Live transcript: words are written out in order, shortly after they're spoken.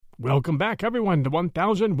Welcome back, everyone, to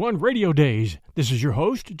 1001 Radio Days. This is your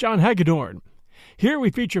host, John Hagedorn. Here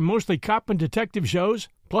we feature mostly cop and detective shows,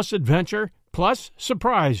 plus adventure, plus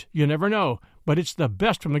surprise. You never know, but it's the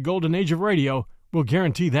best from the golden age of radio. We'll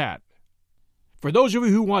guarantee that. For those of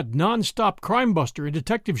you who want non-stop crime buster and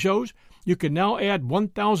detective shows, you can now add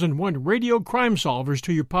 1001 Radio Crime Solvers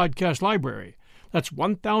to your podcast library. That's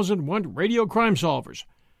 1001 Radio Crime Solvers.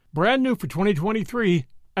 Brand new for 2023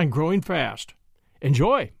 and growing fast.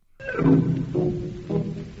 Enjoy!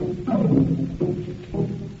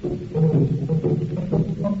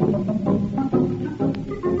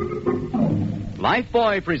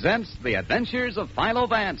 Lifebuoy presents The Adventures of PHILO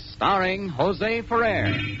VANCE, starring Jose Ferrer.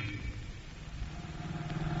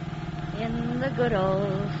 In the good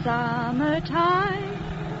old summertime,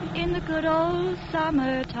 in the good old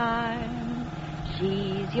summertime,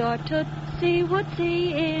 she's your Tootsie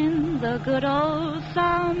Wootsie in the good old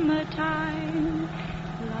summertime.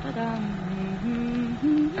 La-da-dum.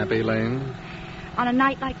 Happy, Lane? On a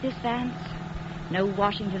night like this, Vance, no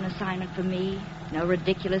Washington assignment for me, no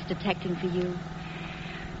ridiculous detecting for you.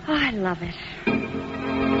 Oh, I love it.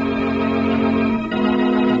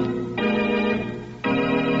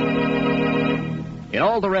 In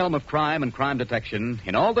all the realm of crime and crime detection,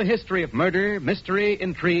 in all the history of murder, mystery,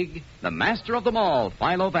 intrigue, the master of them all,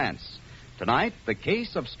 PHILO VANCE. Tonight, the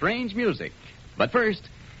case of strange music. But first,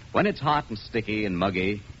 when it's hot and sticky and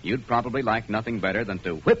muggy, you'd probably like nothing better than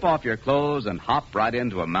to whip off your clothes and hop right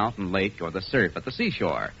into a mountain lake or the surf at the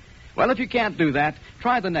seashore. Well, if you can't do that,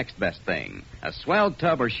 try the next best thing, a swell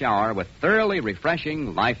tub or shower with thoroughly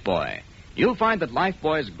refreshing Lifebuoy. You'll find that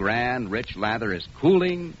Lifebuoy's grand, rich lather is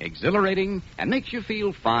cooling, exhilarating, and makes you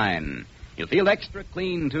feel fine. You'll feel extra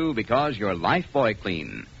clean, too, because you're Lifebuoy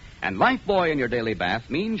clean. And Lifebuoy in your daily bath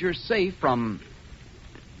means you're safe from...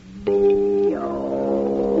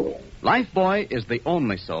 Lifebuoy is the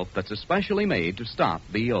only soap that's especially made to stop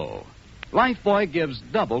BO. Lifebuoy gives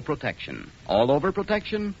double protection, all-over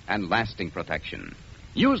protection, and lasting protection.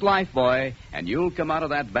 Use Lifebuoy, and you'll come out of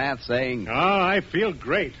that bath saying... Oh, I feel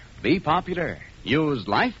great. Be popular. Use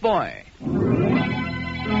Lifebuoy.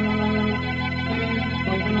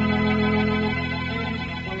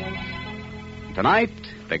 Tonight,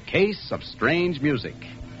 the case of strange music.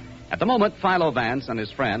 At the moment, PHILO VANCE and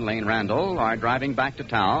his friend, Lane Randall, are driving back to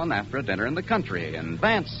town after a dinner in the country, and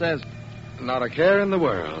Vance says... Not a care in the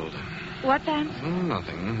world. What, Vance?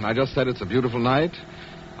 Nothing. I just said it's a beautiful night.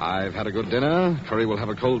 I've had a good dinner. Curry will have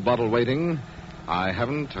a cold bottle waiting. I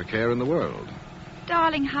haven't a care in the world.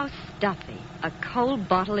 Darling, how stuffy. A cold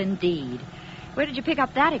bottle indeed. Where did you pick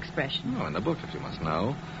up that expression? Oh, in the book, if you must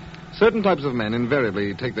know. Certain types of men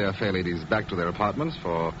invariably take their fair ladies back to their apartments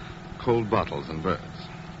for cold bottles and birds.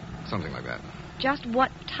 Something like that. Just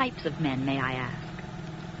what types of men, may I ask?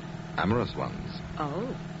 Amorous ones.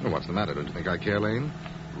 Oh. Well, what's the matter? Don't you think I care, Lane?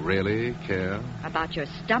 Really care? About your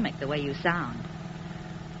stomach, the way you sound.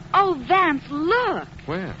 Oh, Vance, look.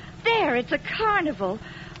 Where? There, it's a carnival.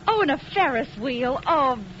 Oh, and a Ferris wheel.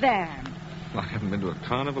 Oh, Vance. I haven't been to a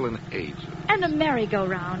carnival in ages. And a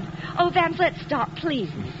merry-go-round. Oh, Vance, let's stop,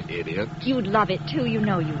 please. Idiot. You'd love it, too. You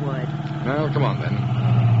know you would. Well, come on, then.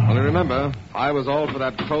 Only remember, I was all for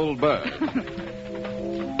that cold bird.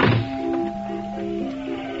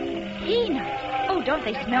 Peanuts. Oh, don't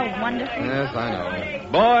they smell wonderful? Yes, I know.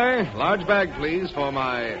 Boy, large bag, please, for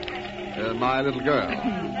my little girl.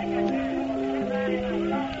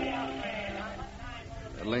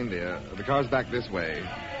 Lane, dear, the car's back this way.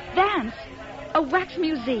 Vance, a wax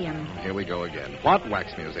museum. Here we go again. What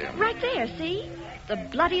wax museum? Right there, see? The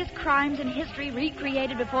bloodiest crimes in history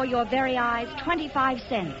recreated before your very eyes, 25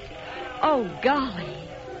 cents. Oh, golly.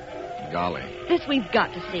 Golly. This we've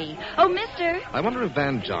got to see. Oh, mister. I wonder if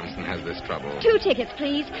Van Johnson has this trouble. 2 tickets,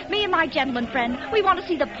 please. Me and my gentleman friend. We want to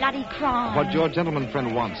see the bloody crime. What your gentleman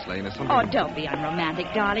friend wants, Lane, is something... Oh, don't be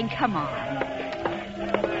unromantic, darling. Come on.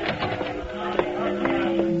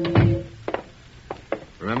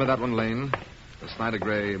 Remember that one, Lane? The Snyder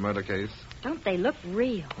Gray murder case? Don't they look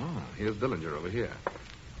real? Oh, here's Dillinger over here.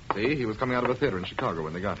 See, he was coming out of a theater in Chicago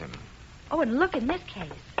when they got him. Oh, and look in this case.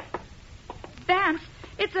 Vance,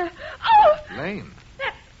 it's a... Oh! Lane.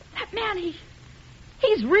 That man,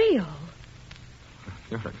 he's real.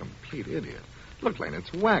 You're a complete idiot. Look, Lane,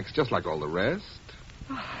 it's wax, just like all the rest.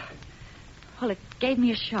 Oh. Well, it gave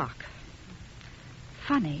me a shock.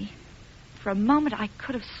 Funny. For a moment, I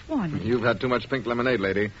could have sworn... You've had too much pink lemonade,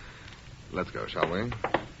 lady. Let's go, shall we?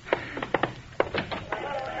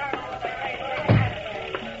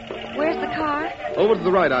 Where's the car? Over to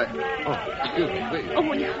the right, Oh, excuse me, please. Oh,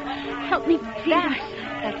 will you help me, please?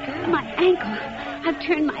 That girl. My ankle. I've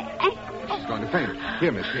turned my ankle. She's going to faint.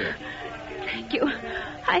 Here, miss, here. thank you.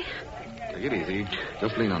 Take it easy.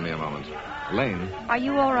 Just lean on me a moment. Elaine. Are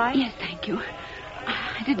you all right? Yes, thank you.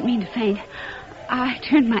 I didn't mean to faint. I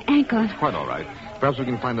turned my ankle and... Quite all right. Perhaps we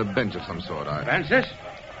can find a bench of some sort. Francis?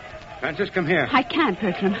 Francis, come here. I can't,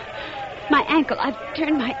 Bertram. My ankle. I've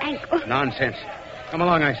turned my ankle. Nonsense. Come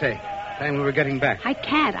along, I say. Time we were getting back. I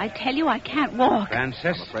can't. I tell you, I can't walk.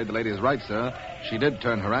 Francis? I'm afraid the lady is right, sir. She did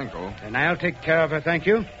turn her ankle. Then I'll take care of her, thank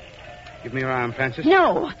you. Give me your arm, Francis.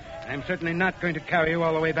 No. I'm certainly not going to carry you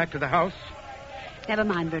all the way back to the house. Never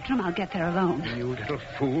mind, Bertram. I'll get there alone. You little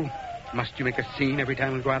fool. Must you make a scene every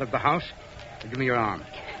time we go out of the house? Now give me your arm.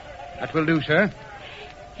 That will do, sir.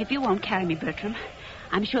 If you won't carry me, Bertram,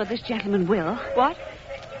 I'm sure this gentleman will. What?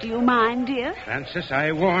 Do you mind, dear? Francis,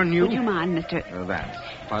 I warn you. Would you mind, Mr. Vance.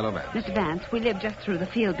 PHILO Vance. Mr. Vance, we live just through the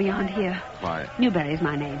field beyond here. Why? Newberry is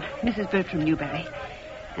my name. Mrs. Bertram Newberry.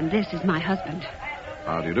 And this is my husband.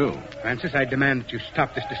 How do you do? Francis, I demand that you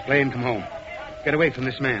stop this display and come home. Get away from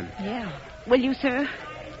this man. Yeah. Will you, sir?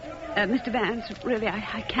 Mr. Vance, really,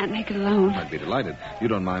 I can't make it alone. I'd be delighted. You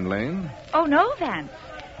don't mind, Lane? Oh, no, Vance.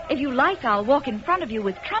 If you like, I'll walk in front of you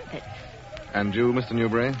with trumpets. And you, Mr.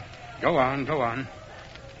 Newberry? Go on, go on.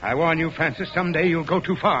 I warn you, Francis, someday you'll go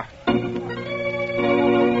too far.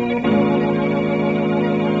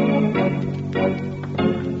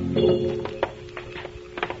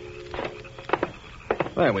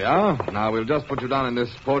 There we are. Now we'll just put you down in this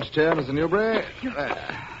porch chair, Mr. Newberry. You're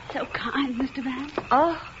so kind, Mr. Vance.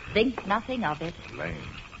 Oh, think nothing of it. Lane.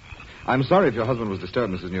 I'm sorry if your husband was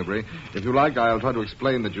disturbed, Mrs. Newberry. If you like, I'll try to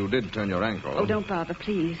explain that you did turn your ankle. Oh, don't bother,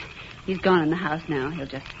 please. He's gone in the house now. He'll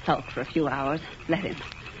just sulk for a few hours. Let him.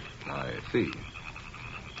 I see.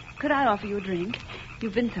 Could I offer you a drink?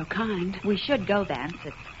 You've been so kind. We should go, Vance.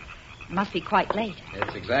 It must be quite late.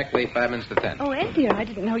 It's exactly 5 minutes to 10. Oh, Ed, dear, I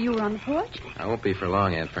didn't know you were on the porch. I won't be for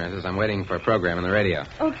long, Aunt Frances. I'm waiting for a program on the radio.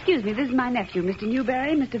 Oh, excuse me. This is my nephew, Mr.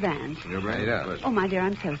 Newberry, Mr. Vance. Newberry? How you doing? Oh, my dear,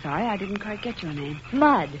 I'm so sorry. I didn't quite get your name.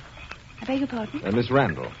 Mud. I beg your pardon? Miss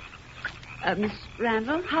Randall. Miss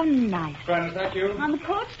Randall? How nice. Friend, is that you? On the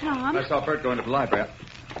porch, Tom. I saw Bert going to the library.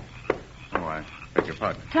 Oh, I beg your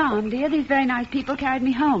pardon. Tom, dear, these very nice people carried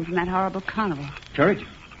me home from that horrible carnival. Carried you?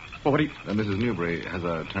 Well, what do you... Mrs. Newberry has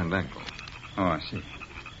a turned ankle. Oh, I see.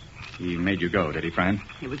 He made you go, did he, friend?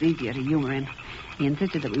 It was easier to humor him. He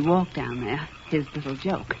insisted that we walk down there. His little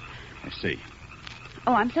joke. I see.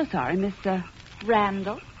 Oh, I'm so sorry, Mr.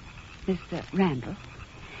 Randall. Mr. Randall.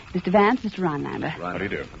 Mr. Vance, Mr. Rhinelander. How do you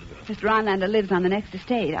do? Mr. Rhinelander lives on the next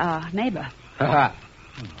estate, our neighbor. Ha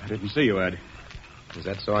I didn't see you, Ed. Is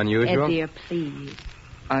that so unusual? Ed, dear, please.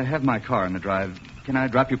 I have my car in the drive. Can I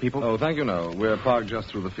drop you people? Oh, thank you, no. We're parked just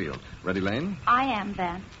through the field. Ready, Lane? I am,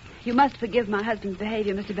 Vance. You must forgive my husband's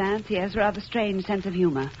behavior, Mr. Vance. He has a rather strange sense of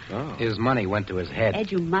humor. Oh. His money went to his head.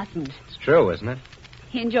 Ed, you mustn't. It's true, isn't it?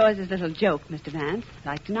 He enjoys his little joke, Mr. Vance,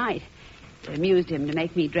 like tonight. It amused him to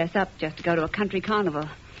make me dress up just to go to a country carnival.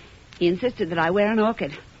 He insisted that I wear an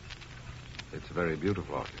orchid. It's a very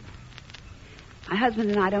beautiful orchid. My husband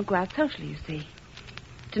and I don't go out socially, you see.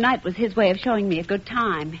 Tonight was his way of showing me a good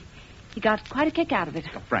time. He got quite a kick out of it.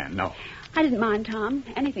 Oh, Fran, no. I didn't mind, Tom.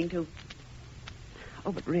 Anything to...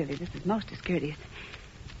 Oh, but really, this is most discourteous.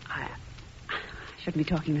 I shouldn't be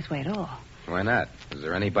talking this way at all. Why not? Is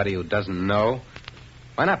there anybody who doesn't know?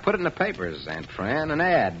 Why not put it in the papers, Aunt Fran? An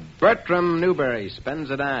ad. Bertram Newberry spends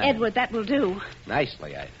a dime. Edward, that will do.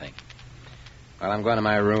 Nicely, I think. Well, I'm going to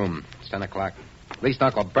my room. It's 10 o'clock. At least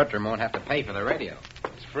Uncle Bertram won't have to pay for the radio.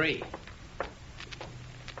 It's free.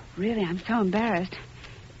 Really, I'm so embarrassed.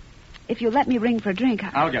 If you'll let me ring for a drink,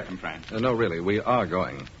 I'll get them, Fran. No, really, we are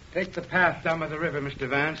going. Take the path down by the river, Mr.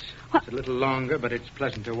 Vance. What? It's a little longer, but it's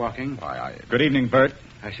pleasanter walking. Why, Good evening, Bert.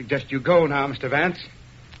 I suggest you go now, Mr. Vance.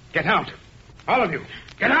 Get out. All of you.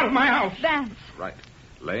 Get out of my house. Vance. Right.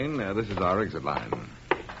 Lane, this is our exit line.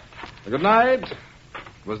 Good night.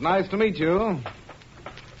 It was nice to meet you.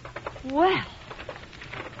 Well,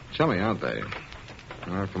 Chummy, aren't they?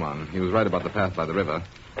 Oh, come on. He was right about the path by the river.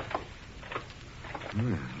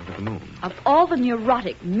 Look at the moon. Of all the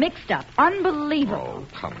neurotic, mixed up, unbelievable.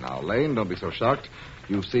 Oh, come now, Lane. Don't be so shocked.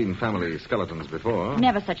 You've seen family skeletons before.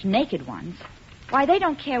 Never such naked ones. Why, they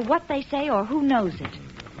don't care what they say or who knows it.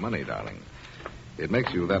 Money, darling. It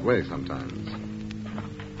makes you that way sometimes.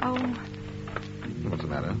 Oh, What's the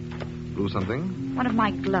matter? Blew something? one of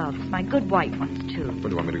my gloves, my good white ones, too. What, do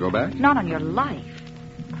you want me to go back? Not on your life.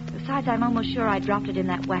 Besides, I'm almost sure I dropped it in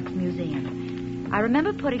that wax museum. I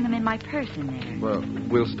remember putting them in my purse in there. Well,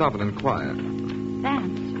 we'll stop and inquire.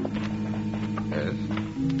 Vance, Yes?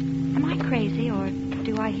 am I crazy or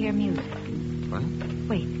do I hear music? What?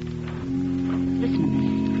 Wait. Listen a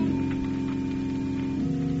minute.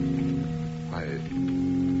 Why,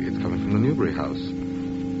 it's coming from the Newberry Newbury house.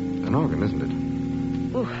 An organ, isn't it?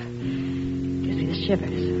 Ooh, gives me the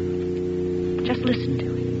shivers. Just listen to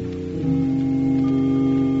it.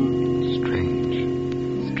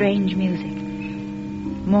 Strange music.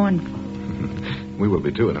 Mournful. We will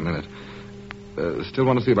be, too, in a minute. Still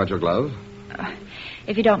want to see about your glove?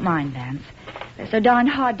 If you don't mind, Vance. They're so darn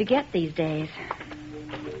hard to get these days.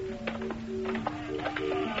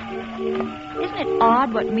 Isn't it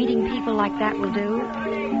odd what meeting people like that will do?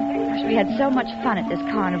 Gosh, we had so much fun at this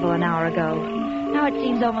carnival an hour ago. Now it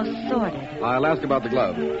seems almost sordid. I'll ask about the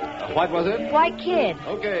glove. What was it? White kid.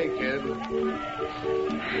 Okay, kid.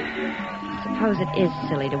 I suppose it is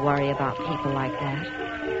silly to worry about people like that.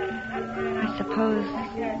 I suppose...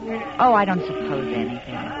 Oh, I don't suppose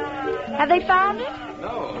anything. Have they found it?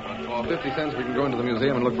 No, but for 50 cents we can go into the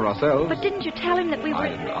museum and look for ourselves. But didn't you tell him that we were... I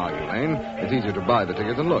didn't argue, Lane. It's easier to buy the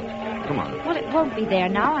tickets and look. Come on. Well, it won't be there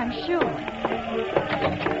now, I'm sure.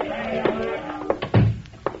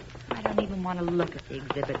 I don't even want to look at the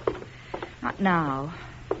exhibit. Not now.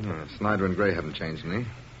 Snyder and Gray haven't changed any.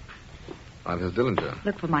 Neither has Dillinger.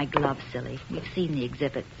 Look for my glove, silly. We've seen the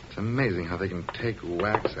exhibit. It's amazing how they can take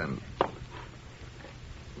wax and...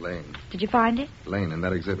 Lane. Did you find it? Lane, in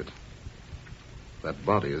that exhibit. That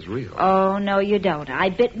body is real. Oh, no, you don't. I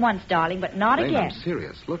bit once, darling, but not Lane, again. I'm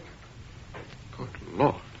serious. Look. Good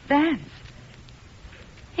Lord. Vance.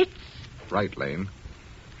 It's... Right, Lane.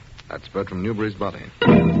 That's Bertram Newbury's body.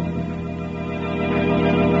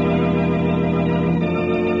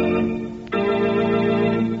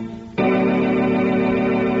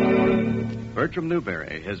 Bertram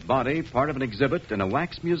Newbury, his body part of an exhibit in a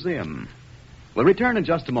wax museum. We'll return in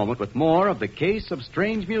just a moment with more of the case of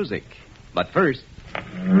strange music. But first...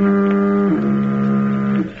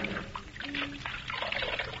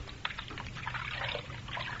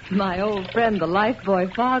 My old friend, the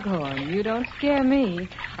lifebuoy foghorn. You don't scare me.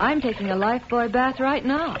 I'm taking a lifebuoy bath right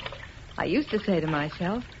now. I used to say to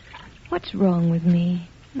myself, what's wrong with me?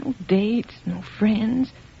 No dates, no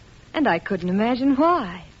friends. And I couldn't imagine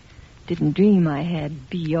why. Didn't dream I had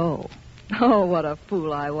B.O. Oh, what a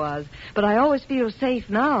fool I was. But I always feel safe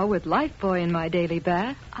now with Lifebuoy in my daily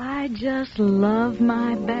bath. I just love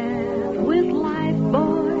my bath with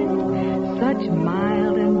Lifebuoy. Such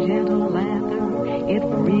mild and gentle lather. It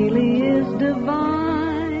really is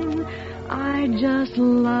divine. I just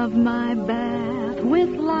love my bath with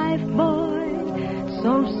Lifebuoy.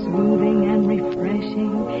 So soothing and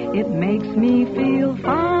refreshing. It makes me feel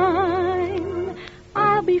fine.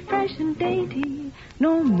 I'll be fresh and dainty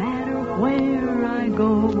no matter where I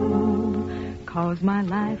go, 'cause my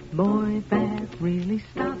Lifebuoy bath really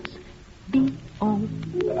stops B.O.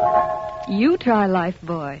 You try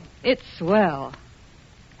Lifebuoy. It's swell.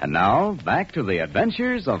 And now, back to the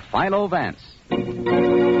adventures of Philo Vance.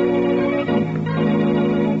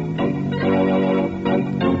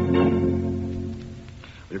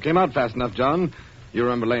 You came out fast enough, John. You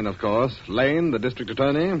remember Lane, of course. Lane, the district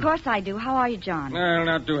attorney. Of course I do. How are you, John? Well,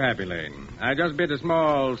 not too happy, Lane. I just bit a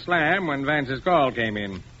small slam when Vance's call came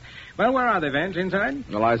in. Well, where are they, Vance? Inside?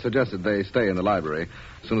 Well, I suggested they stay in the library.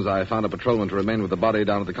 As soon as I found a patrolman to remain with the body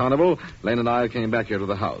down at the carnival, Lane and I came back here to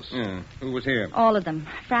the house. Yeah. Who was here? All of them.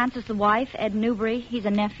 Francis, the wife, Ed Newbury, he's a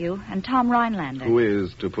nephew, and Tom Rhinelander. Who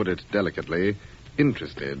is, to put it delicately,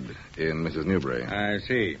 interested in Mrs. Newbury. I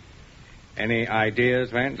see. Any ideas,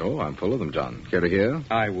 Vance? Oh, I'm full of them, John. Care to hear?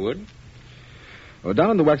 I would. Well, down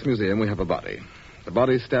in the Wax Museum, we have a body. The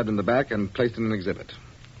body is stabbed in the back and placed in an exhibit.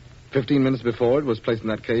 15 minutes before it was placed in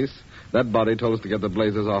that case, that body told us to get the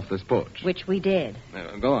blazers off this porch. Which we did.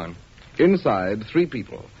 Go on. Inside, 3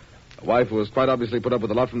 people. A wife who was quite obviously put up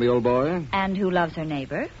with a lot from the old boy. And who loves her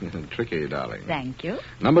neighbor. Tricky, darling. Thank you.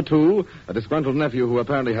 Number 2, a disgruntled nephew who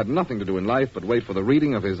apparently had nothing to do in life but wait for the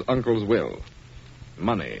reading of his uncle's will.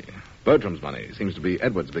 Money. Bertram's money seems to be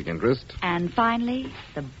Edward's big interest. And finally,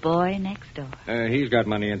 the boy next door. He's got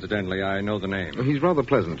money, incidentally. I know the name. He's rather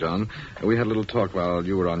pleasant, John. We had a little talk while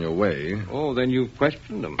you were on your way. Oh, then you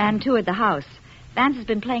questioned him. And toured the house. Vance has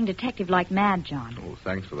been playing detective like mad, John. Oh,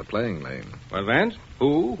 thanks for the playing, Lane. Well, Vance,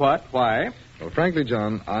 who, what, why? Well, frankly,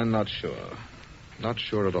 John, I'm not sure. Not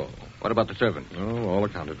sure at all. What about the servant? Oh, all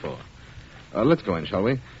accounted for. Let's go in, shall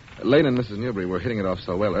we? Lane and Mrs. Newbury were hitting it off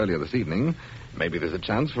so well earlier this evening. Maybe there's a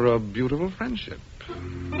chance for a beautiful friendship.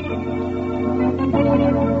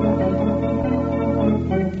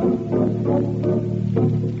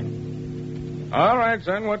 All right,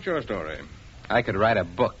 son, what's your story? I could write a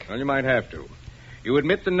book. Well, you might have to. You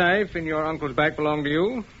admit the knife in your uncle's back belonged to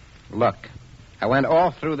you? Look, I went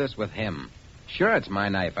all through this with him. Sure, it's my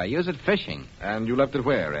knife. I use it fishing. And you left it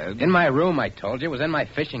where, Ed? In my room, I told you. It was in my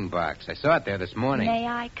fishing box. I saw it there this morning. May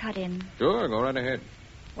I cut in? Sure, go right ahead.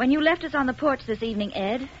 When you left us on the porch this evening,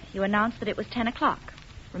 Ed, you announced that it was 10 o'clock.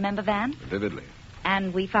 Remember, Vance? Vividly.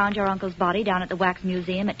 And we found your uncle's body down at the Wax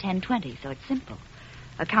Museum at 10:20, so it's simple.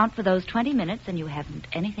 Account for those 20 minutes, and you haven't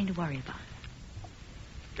anything to worry about.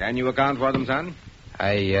 Can you account for them, son?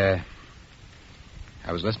 I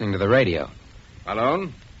was listening to the radio.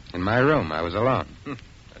 Alone? In my room. I was alone.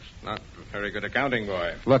 That's not a very good accounting,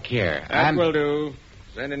 boy. Look here. That will do.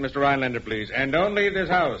 Send in Mr. Rhinelander, please. And don't leave this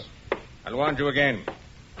house. I'll want you again.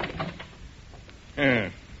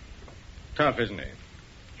 Tough, isn't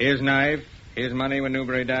he? His knife, his money when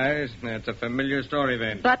Newbury dies. That's a familiar story,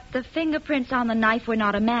 then. But the fingerprints on the knife were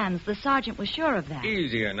not a man's. The sergeant was sure of that.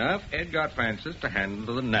 Easy enough. Ed got Frances to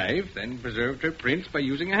handle the knife, then preserved her prints by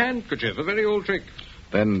using a handkerchief, a very old trick.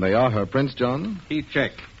 Then they are her prints, John? He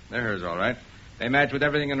checked. They're hers, all right. They match with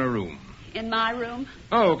everything in her room. In my room?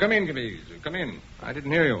 Oh, come in, please. Come in. I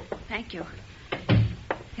didn't hear you. Thank you.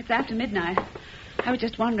 It's after midnight. I was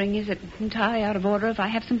just wondering, is it entirely out of order if I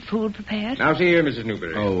have some food prepared? Now, see here, Mrs.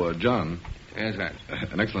 Newbury. Oh, John. Yes, Vance.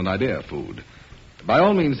 An excellent idea, food. By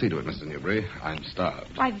all means, see to it, Mrs. Newbury. I'm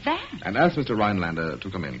starved. Why, Vance. And ask Mr. Rhinelander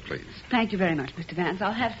to come in, please. Thank you very much, Mr. Vance.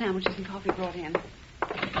 I'll have sandwiches and coffee brought in.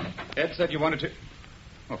 Ed said you wanted to...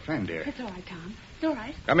 Oh, Fran, dear. It's all right, Tom. It's all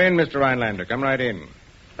right. Come in, Mr. Rhinelander. Come right in.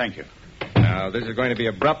 Thank you. Now, this is going to be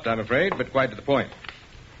abrupt, I'm afraid, but quite to the point.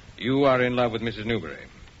 You are in love with Mrs. Newbury.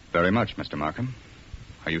 Very much, Mr. Markham.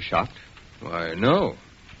 Are you shocked? Why, no.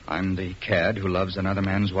 I'm the cad who loves another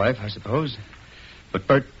man's wife, I suppose. But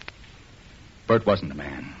Bert wasn't a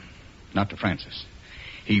man. Not to Francis.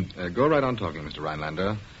 He... Go right on talking, Mr.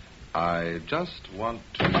 Rhinelander. I just want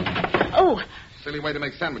to... Oh! Silly way to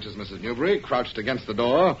make sandwiches, Mrs. Newbury. Crouched against the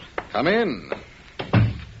door. Come in.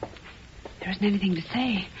 There isn't anything to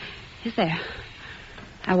say, is there?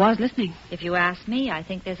 I was listening. If you ask me, I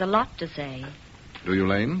think there's a lot to say. Do you,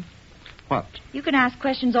 Lane? What? You can ask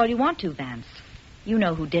questions all you want to, Vance. You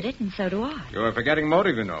know who did it, and so do I. You're forgetting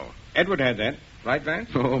motive, you know. Edward had that. Right, Vance?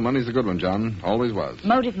 Oh, money's a good one, John. Always was.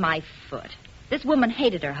 Motive, my foot. This woman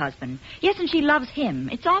hated her husband. Yes, and she loves him.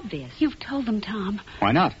 It's obvious. You've told them, Tom.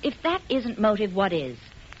 Why not? If that isn't motive, what is?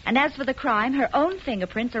 And as for the crime, her own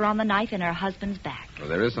fingerprints are on the knife in her husband's back. Well,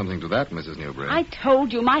 there is something to that, Mrs. Newbury. I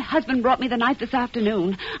told you. My husband brought me the knife this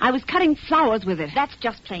afternoon. I was cutting flowers with it. That's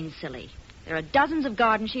just plain silly. There are dozens of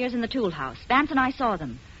garden shears in the tool house. Vance and I saw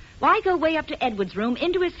them. Why go way up to Edward's room,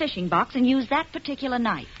 into his fishing box, and use that particular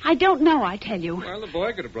knife? I don't know, I tell you. Well, the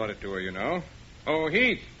boy could have brought it to her, you know. Oh,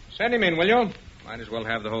 Heath, send him in, will you? Might as well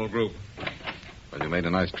have the whole group. Well, you made a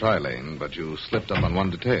nice try, Lane, but you slipped up on one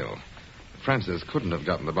detail. Frances couldn't have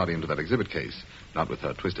gotten the body into that exhibit case, not with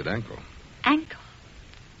her twisted ankle. Ankle?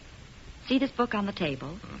 See this book on the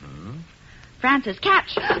table? Mm-hmm. Francis,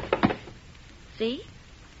 catch! See?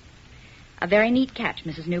 A very neat catch,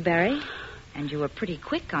 Mrs. Newberry. And you were pretty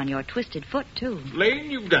quick on your twisted foot, too. Lane,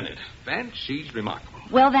 you've done it. Vance, she's remarkable.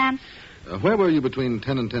 Well, Vance? Where were you between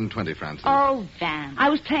 10 and 10:20, Frances? Oh, Vance. I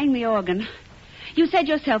was playing the organ. You said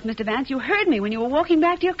yourself, Mr. Vance, you heard me when you were walking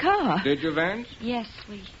back to your car. Did you, Vance? Yes,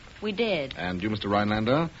 we did. And you, Mr.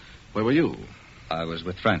 Rhinelander, where were you? I was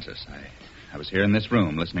with Frances. I was here in this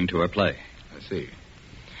room listening to her play. I see.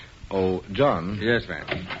 Oh, John. Yes, Vance.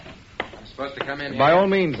 I'm supposed to come in here. By all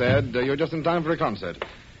means, Ed. You're just in time for a concert.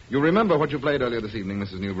 You remember what you played earlier this evening,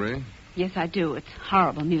 Mrs. Newbury? Yes, I do. It's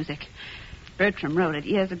horrible music. Bertram wrote it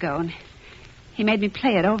years ago, and he made me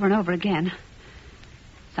play it over and over again.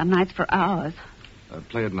 Some nights for hours.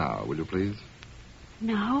 Play it now, will you please?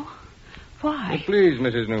 No? Why? Oh, please,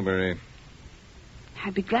 Mrs. Newbury.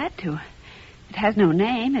 I'd be glad to. It has no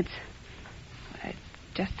name. It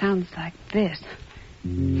just sounds like this.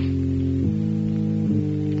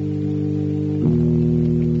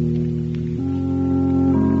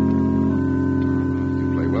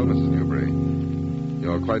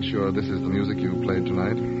 Quite sure this is the music you played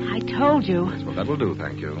tonight? I told you. Yes, well, that will do,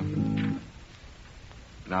 thank you.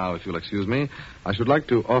 Now, if you'll excuse me, I should like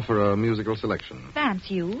to offer a musical selection. Vance,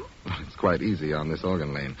 you? It's quite easy on this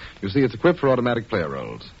organ, Lane. You see, it's equipped for automatic player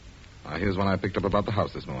rolls. Here's one I picked up about the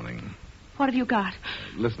house this morning. What have you got?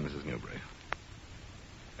 Listen, Mrs. Newbury.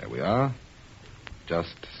 There we are.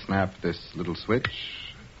 Just snap this little switch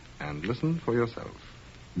and listen for yourself.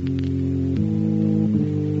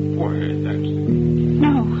 Boy, that's...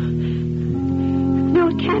 No,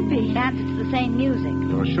 it can't be. Vance, it's the same music.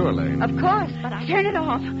 You're sure, Lane? Of course, but I... Turn it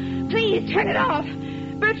off. Please, turn it off.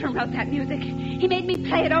 Bertram wrote that music. He made me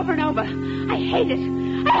play it over and over. I hate it.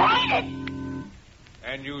 I hate it!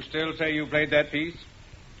 And you still say you played that piece?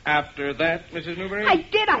 After that, Mrs. Newbury? I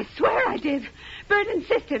did. I swear I did. Bert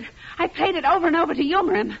insisted. I played it over and over to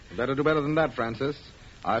humor him. You better do better than that, Francis.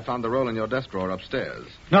 I found the roll in your desk drawer upstairs.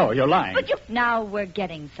 No, you're lying. But you... Now we're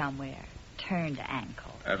getting somewhere. Turned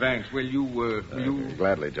ankle. Vance, will you...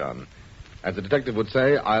 Gladly, John. As the detective would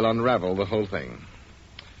say, I'll unravel the whole thing.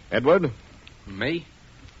 Edward? Me?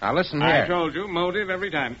 Now, listen here. I told you, motive every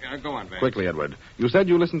time. Go on, Vance. Quickly, Edward. You said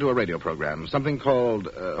you listened to a radio program, something called,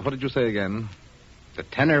 what did you say again? The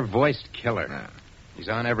tenor-voiced killer. Yeah. He's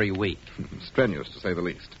on every week. Strenuous, to say the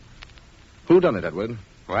least. Who done it, Edward?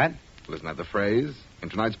 What? Listen at the phrase. In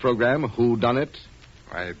tonight's program, who done it?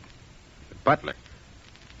 Why, the butler.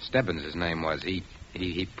 Stebbins, his name was.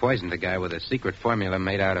 He poisoned the guy with a secret formula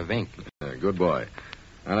made out of ink. Good boy.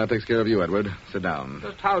 And that takes care of you, Edward. Sit down.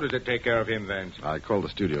 Just how does it take care of him, Vance? I called the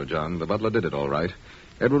studio, John. The butler did it all right.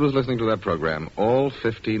 Edward was listening to that program, all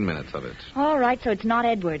 15 minutes of it. All right, so it's not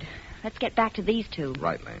Edward. Let's get back to these two.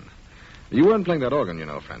 Right, Lane. You weren't playing that organ, you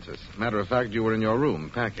know, Francis. Matter of fact, you were in your room,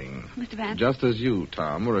 packing. Mr. Vance? Just as you,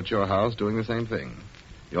 Tom, were at your house doing the same thing.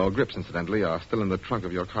 Your grips, incidentally, are still in the trunk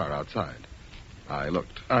of your car outside. I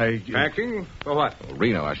looked. Packing? For what? Well,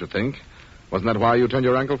 Reno, I should think. Wasn't that why you turned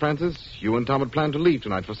your ankle, Francis? You and Tom had planned to leave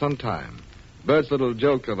tonight for some time. Bert's little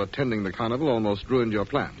joke of attending the carnival almost ruined your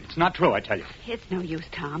plans. It's not true, I tell you. It's no use,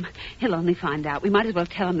 Tom. He'll only find out. We might as well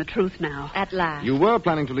tell him the truth now. At last. You were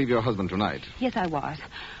planning to leave your husband tonight. Yes, I was.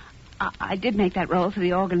 I did make that roll for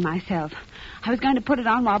the organ myself. I was going to put it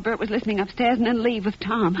on while Bert was listening upstairs and then leave with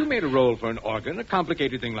Tom. You made a roll for an organ, a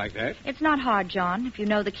complicated thing like that. It's not hard, John. If you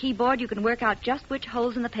know the keyboard, you can work out just which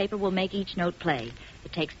holes in the paper will make each note play.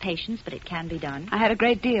 It takes patience, but it can be done. I had a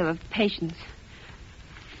great deal of patience.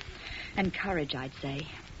 And courage, I'd say.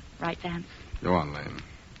 Right, Vance? Go on, Lane.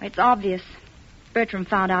 It's obvious. Bertram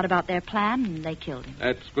found out about their plan, and they killed him.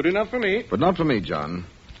 That's good enough for me. But not for me, John.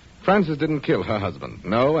 Frances didn't kill her husband.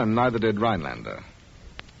 No, and neither did Rhinelander.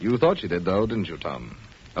 You thought she did, though, didn't you, Tom?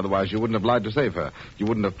 Otherwise, you wouldn't have lied to save her. You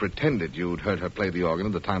wouldn't have pretended you'd heard her play the organ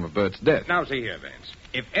at the time of Bert's death. Now, see here, Vance.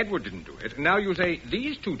 If Edward didn't do it, and now you say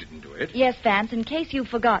these two didn't do it... Yes, Vance, in case you've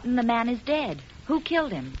forgotten, the man is dead. Who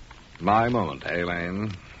killed him? My moment, eh,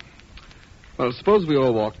 Lane? Well, suppose we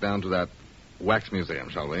all walk down to that wax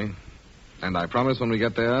museum, shall we? And I promise when we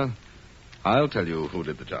get there, I'll tell you who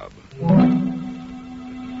did the job.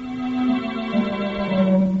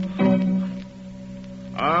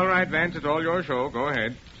 All right, Vance, it's all your show. Go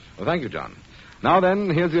ahead. Well, thank you, John. Now then,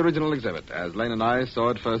 here's the original exhibit, as Lane and I saw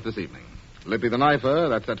it first this evening. Lippy the knifer,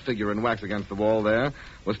 that's that figure in wax against the wall there,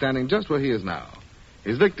 was standing just where he is now.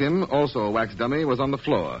 His victim, also a wax dummy, was on the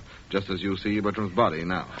floor, just as you see Bertram's body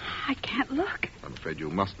now. I can't look. I'm afraid you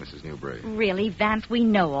must, Mrs. Newbury. Really, Vance, we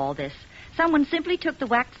know all this. Someone simply took the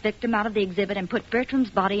wax victim out of the exhibit and put Bertram's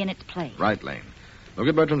body in its place. Right, Lane. Look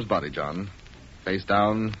at Bertram's body, John. Face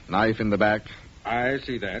down, knife in the back. I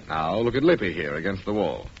see that. Now, look at Lippy here against the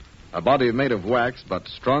wall. A body made of wax, but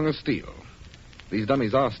strong as steel. These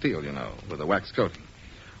dummies are steel, you know, with a wax coating.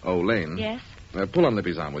 Oh, Lane. Yes? Pull on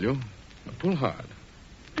Lippy's arm, will you? Pull hard.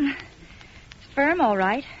 It's firm, all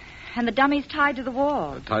right. And the dummy's tied to the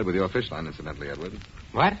wall. Tied with your fish line, incidentally, Edward.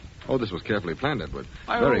 What? Oh, this was carefully planned, Edward.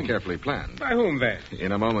 By Very whom? carefully planned. By whom, Vance?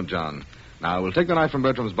 In a moment, John. Now, we'll take the knife from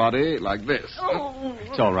Bertram's body like this. Oh.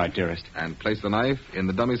 It's all right, dearest. And place the knife in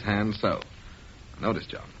the dummy's hand so. Notice,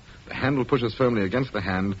 John. The handle pushes firmly against the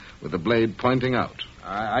hand with the blade pointing out.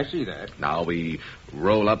 I see that. Now we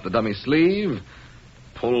roll up the dummy sleeve,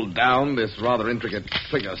 pull down this rather intricate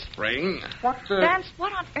trigger spring. Vance,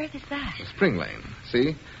 what on earth is that? A spring, Lane.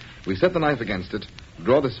 See? We set the knife against it,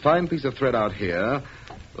 draw this fine piece of thread out here,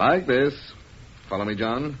 like this. Follow me,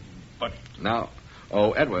 John? But... Now,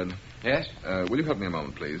 oh, Edward. Yes? Will you help me a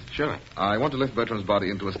moment, please? Sure. I want to lift Bertram's body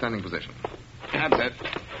into a standing position. That's it.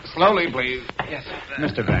 Slowly, please. Yes.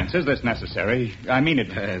 Mr. Vance, is this necessary? I mean it.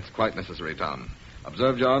 It's quite necessary, Tom.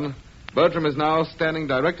 Observe, John. Bertram is now standing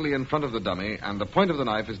directly in front of the dummy, and the point of the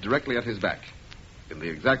knife is directly at his back, in the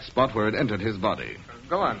exact spot where it entered his body.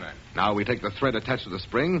 Go on, then. Now we take the thread attached to the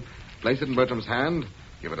spring, place it in Bertram's hand,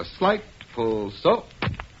 give it a slight pull, so.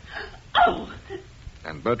 Oh!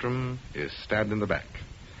 And Bertram is stabbed in the back.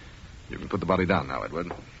 You can put the body down now,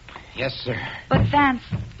 Edward. Yes, sir. But, Vance,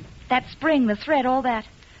 that spring, the thread, all that.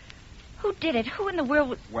 Who did it? Who in the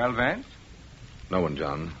world... Well, Vance? No one,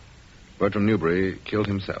 John. Bertram Newbury killed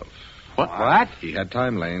himself. What? He had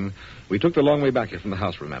time, Lane. We took the long way back here from the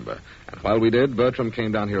house, remember. And while we did, Bertram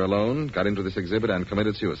came down here alone, got into this exhibit, and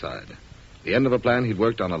committed suicide. The end of a plan he'd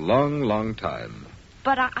worked on a long, long time.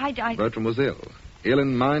 But I... Bertram was ill. Ill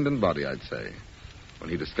in mind and body, I'd say. When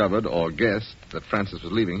he discovered, or guessed, that Francis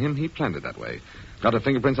was leaving him, he planned it that way. Got her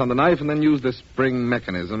fingerprints on the knife and then used the spring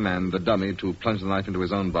mechanism and the dummy to plunge the knife into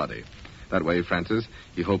his own body. That way, Francis,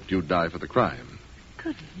 he hoped you'd die for the crime.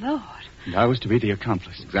 Good Lord. And I was to be the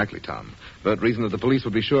accomplice. Exactly, Tom. Bert reasoned that the police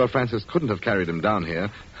would be sure Francis couldn't have carried him down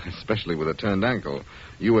here, especially with a turned ankle.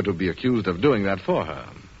 You were to be accused of doing that for her.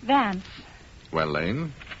 Vance, Well,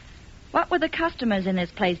 Lane? what were the customers in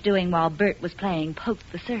this place doing while Bert was playing Poke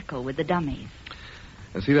the Circle with the dummies?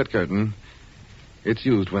 See that curtain? It's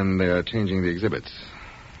used when they're changing the exhibits.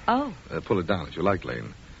 Oh. Pull it down if you like,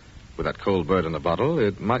 Lane. With that cold bird in the bottle,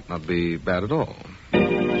 it might not be bad at all.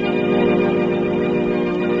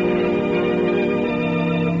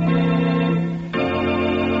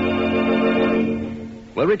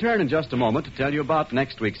 We'll return in just a moment to tell you about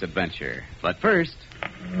next week's adventure. But first...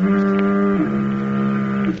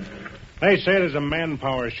 They say there's a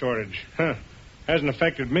manpower shortage. Hasn't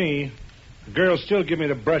affected me. The girls still give me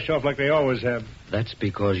the brush off like they always have. That's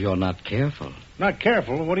because you're not careful. Not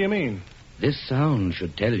careful? What do you mean? This sound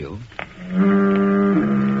should tell you.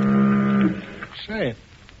 Say,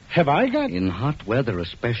 have I got... In hot weather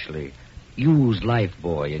especially, use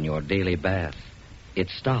Lifebuoy in your daily bath. It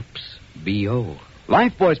stops BO.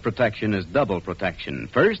 Lifebuoy's protection is double protection.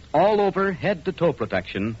 First, all over head-to-toe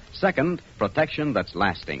protection. Second, protection that's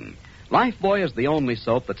lasting. Lifebuoy is the only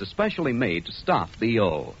soap that's especially made to stop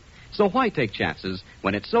BO. So why take chances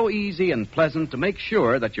when it's so easy and pleasant to make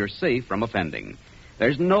sure that you're safe from offending?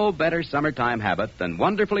 There's no better summertime habit than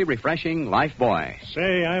wonderfully refreshing Lifebuoy.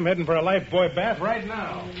 Say, I'm heading for a Lifebuoy bath right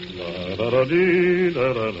now.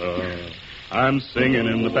 La-da-da-dee-da-da-da. I'm singing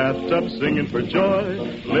in the bathtub, singing for joy,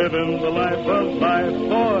 living the life of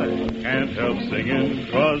Lifebuoy. Can't help singing,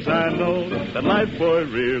 'cause I know that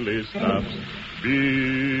Lifebuoy really stops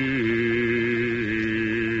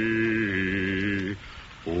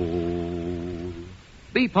B-O.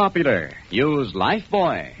 Be popular. Use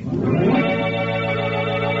Lifebuoy.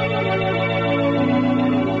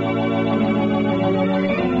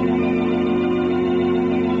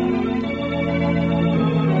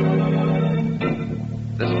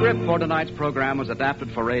 The script for tonight's program was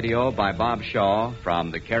adapted for radio by Bob Shaw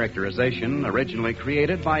from the characterization originally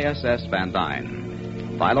created by S.S. Van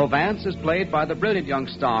Dyne. Philo Vance is played by the brilliant young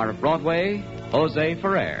star of Broadway, Jose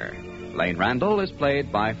Ferrer. Lane Randall is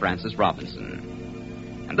played by Francis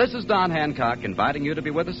Robinson. And this is Don Hancock inviting you to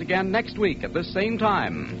be with us again next week at this same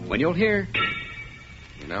time when you'll hear...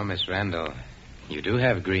 You know, Miss Randall, you do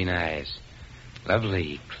have green eyes.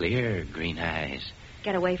 Lovely, clear green eyes.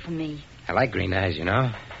 Get away from me. I like green eyes, you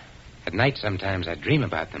know. At night sometimes I dream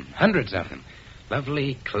about them. Hundreds of them.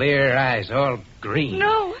 Lovely, clear eyes, all green.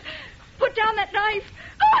 No! Put down that knife!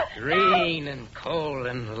 Green and cold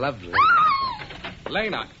and lovely.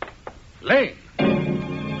 Lane, Lane!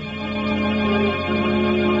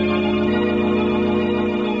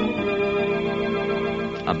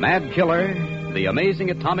 A mad killer, the amazing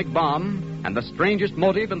atomic bomb, and the strangest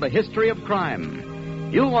motive in the history of crime.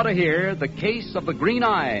 You'll want to hear The Case of the Green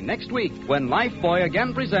Eye next week when Lifebuoy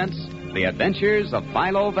again presents The Adventures of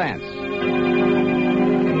Philo Vance.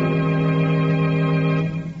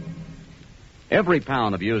 Every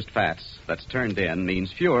pound of used fats that's turned in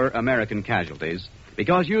means fewer American casualties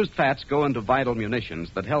because used fats go into vital munitions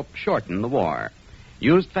that help shorten the war.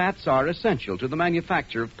 Used fats are essential to the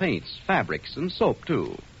manufacture of paints, fabrics, and soap,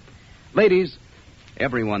 too. Ladies,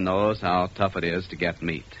 everyone knows how tough it is to get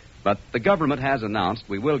meat. But the government has announced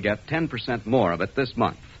we will get 10% more of it this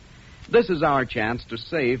month. This is our chance to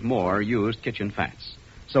save more used kitchen fats.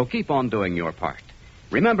 So keep on doing your part.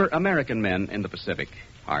 Remember, American men in the Pacific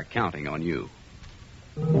are counting on you.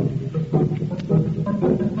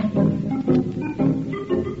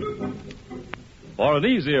 For an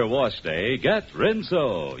easier wash day, get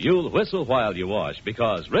Rinso. You'll whistle while you wash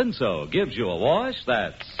because Rinso gives you a wash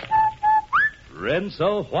that's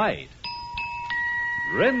Rinso white.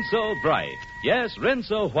 Rinso bright. Yes,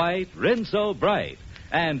 Rinso white, Rinso bright.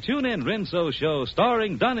 And tune in Rinso show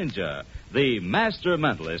starring Dunninger, the master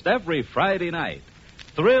mentalist, every Friday night.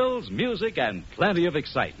 Thrills, music, and plenty of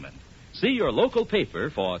excitement. See your local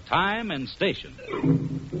paper for time and station.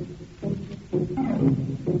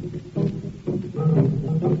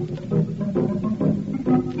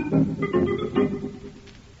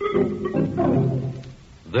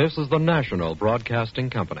 This is the National Broadcasting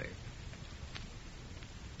Company.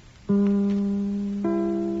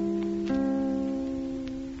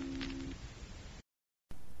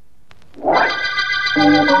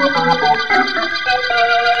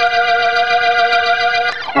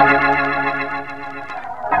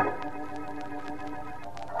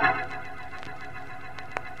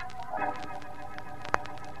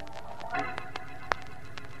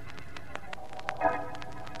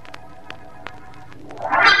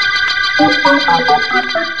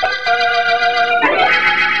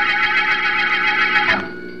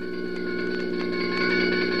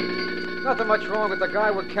 nothing much wrong with the guy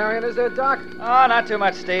we're carrying, is there, Doc? Oh, not too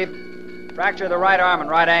much, Steve. Fracture of the right arm and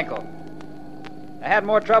right ankle. I had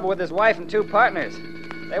more trouble with his wife and 2 partners.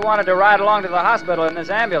 They wanted to ride along to the hospital in this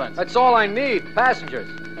ambulance. That's all I need, passengers.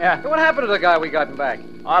 Yeah. Hey, what happened to the guy we got back?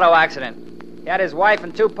 Auto accident. He had his wife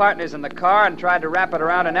and 2 partners in the car and tried to wrap it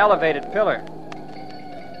around an elevated pillar.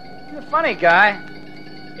 He's a funny guy.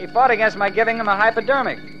 He fought against my giving him a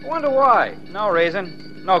hypodermic. I wonder why. No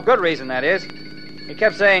reason. No good reason, that is. He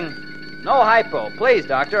kept saying, "No hypo. Please,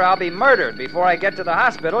 doctor, I'll be murdered before I get to the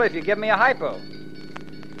hospital if you give me a hypo."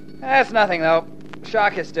 That's nothing, though.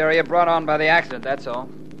 Shock hysteria brought on by the accident, that's all.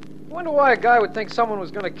 I wonder why a guy would think someone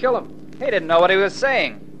was going to kill him. He didn't know what he was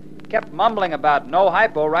saying. Kept mumbling about no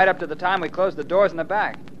hypo right up to the time we closed the doors in the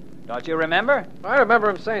back. Don't you remember? I remember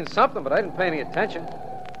him saying something, but I didn't pay any attention.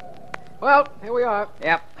 Well, here we are.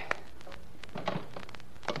 Yep.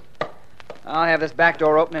 I'll have this back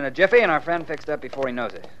door open in a jiffy and our friend fixed up before he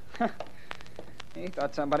knows it. He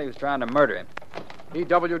thought somebody was trying to murder him.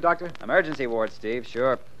 EW, Doctor? Emergency ward, Steve,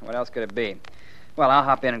 sure. What else could it be? Well, I'll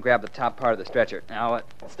hop in and grab the top part of the stretcher. Now,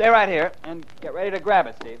 stay right here and get ready to grab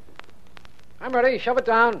it, Steve. I'm ready. Shove it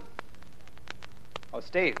down. Oh,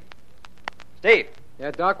 Steve. Steve.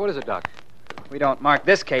 Yeah, Doc? What is it, Doc? We don't mark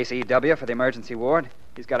this case EW for the emergency ward.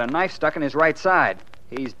 He's got a knife stuck in his right side.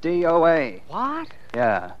 He's DOA. What?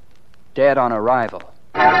 Yeah. Dead on arrival.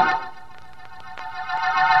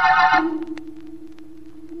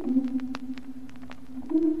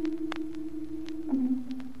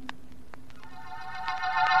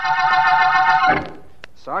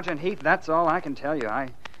 Sergeant Heath, that's all I can tell you. I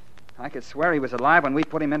could swear he was alive when we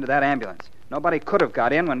put him into that ambulance. Nobody could have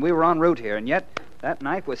got in when we were en route here, and yet that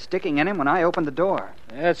knife was sticking in him when I opened the door.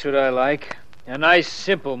 That's what I like. A nice,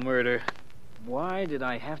 simple murder. Why did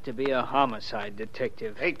I have to be a homicide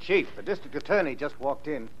detective? Hey, Chief, the district attorney just walked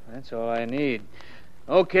in. That's all I need.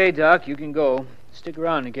 Okay, Doc, you can go. Stick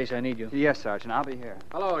around in case I need you. Yes, Sergeant, I'll be here.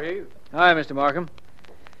 Hello, Heath. Hi, Mr. Markham.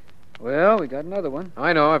 Well, we got another one.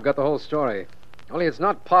 I know, I've got the whole story. Only it's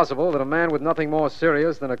not possible that a man with nothing more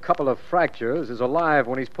serious than a couple of fractures is alive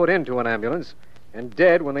when he's put into an ambulance and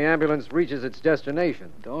dead when the ambulance reaches its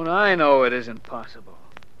destination. Don't I know it isn't possible?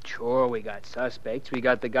 Sure, we got suspects. We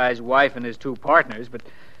got the guy's wife and his 2 partners, but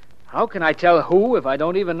how can I tell who if I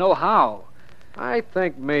don't even know how? I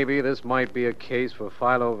think maybe this might be a case for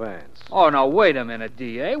PHILO Vance. Oh, now, wait a minute,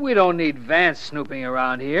 D.A. We don't need Vance snooping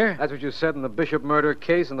around here. That's what you said in the Bishop murder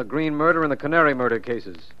case and the Green murder and the Canary murder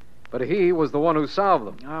cases. But he was the one who solved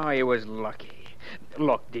them. Oh, he was lucky.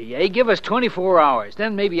 Look, D.A., give us 24 hours.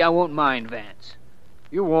 Then maybe I won't mind Vance.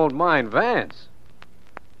 You won't mind Vance?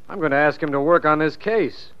 I'm going to ask him to work on this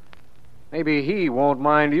case. Maybe he won't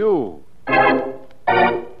mind you.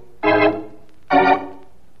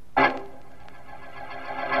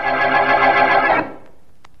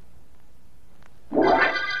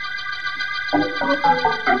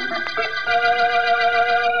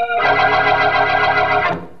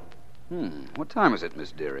 What time is it,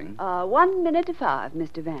 Miss Deering? 1 minute to 5,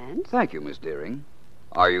 Mr. Vance. Thank you, Miss Deering.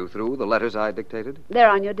 Are you through the letters I dictated? They're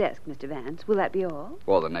on your desk, Mr. Vance. Will that be all?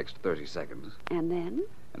 For the next 30 seconds. And then?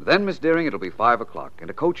 And then, Miss Deering, it'll be 5 o'clock, and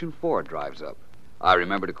a coach and 4 drives up. I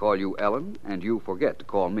remember to call you Ellen, and you forget to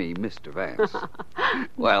call me Mr. Vance.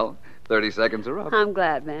 Well, 30 seconds are up. I'm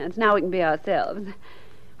glad, Vance. Now we can be ourselves.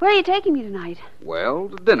 Where are you taking me tonight? Well,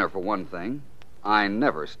 to dinner, for one thing. I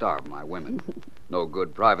never starve my women. No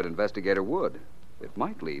good private investigator would. It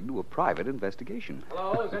might lead to a private investigation.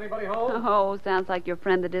 Hello, is anybody home? Oh, sounds like your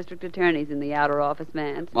friend the district attorney's in the outer office,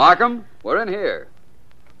 Vance. Markham, we're in here.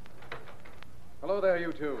 Hello there,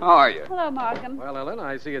 you 2. How are you? Hello, Markham. Well, Ellen,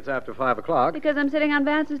 I see it's after 5 o'clock. Because I'm sitting on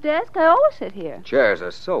Vance's desk, I always sit here. Chairs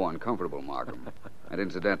are so uncomfortable, Markham. And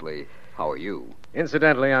incidentally, how are you?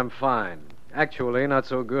 Incidentally, I'm fine. Actually, not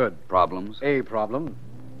so good. Problems? A problem.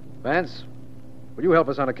 Vance, will you help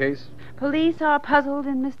us on a case? Police are puzzled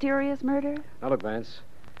in mysterious murder? Now, look, Vance.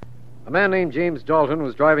 A man named James Dalton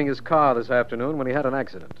was driving his car this afternoon when he had an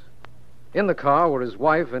accident. In the car were his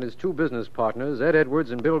wife and his 2 business partners, Ed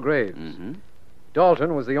Edwards and Bill Graves. Mm-hmm.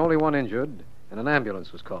 Dalton was the only one injured, and an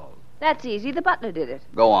ambulance was called. That's easy. The butler did it.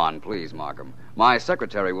 Go on, please, Markham. My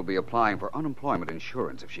secretary will be applying for unemployment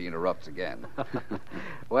insurance if she interrupts again.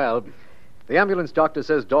 Well, the ambulance doctor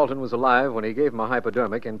says Dalton was alive when he gave him a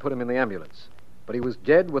hypodermic and put him in the ambulance. But he was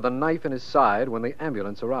dead with a knife in his side when the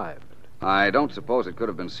ambulance arrived. I don't suppose it could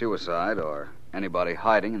have been suicide or anybody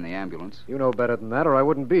hiding in the ambulance. You know better than that, or I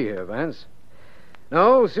wouldn't be here, Vance.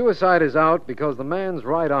 No, suicide is out because the man's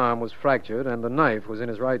right arm was fractured and the knife was in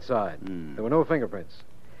his right side. There were no fingerprints.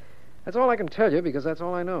 That's all I can tell you because that's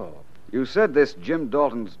all I know. You said this Jim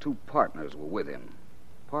Dalton's 2 partners were with him.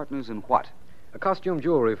 Partners in what? A costume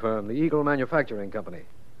jewelry firm, the Eagle Manufacturing Company.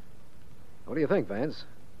 What do you think, Vance?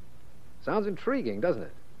 Sounds intriguing, doesn't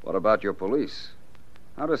it? What about your police?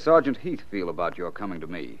 How does Sergeant Heath feel about your coming to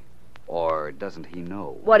me? Or doesn't he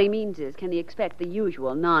know? What he means is, can he expect the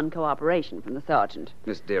usual non-cooperation from the sergeant?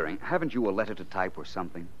 Miss Deering, haven't you a letter to type or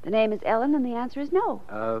something? The name is Ellen, and the answer is no.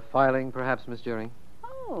 Filing, perhaps, Miss Deering?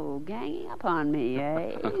 Oh, ganging up on me,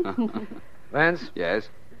 eh? Vance? Yes?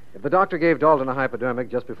 If the doctor gave Dalton a hypodermic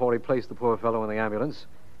just before he placed the poor fellow in the ambulance,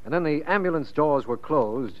 and then the ambulance doors were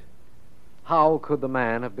closed, how could the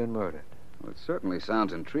man have been murdered? Well, it certainly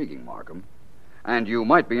sounds intriguing, Markham. And you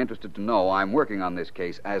might be interested to know I'm working on this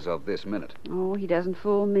case as of this minute. Oh, he doesn't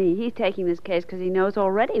fool me. He's taking this case because he knows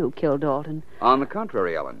already who killed Dalton. On the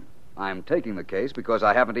contrary, Ellen, I'm taking the case because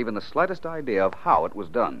I haven't even the slightest idea of how it was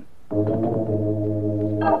done.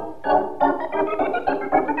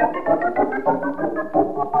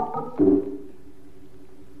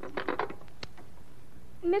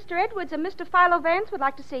 Mr. Edwards and Mr. Philo Vance would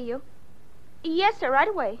like to see you. Yes, sir, right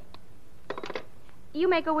away. You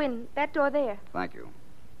may go in. That door there. Thank you.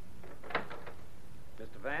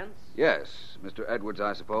 Mr. Vance? Yes, Mr. Edwards,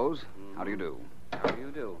 I suppose. How do you do? How do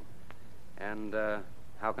you do? And,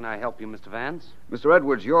 how can I help you, Mr. Vance? Mr.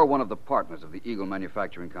 Edwards, you're one of the partners of the Eagle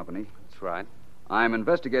Manufacturing Company. That's right. I'm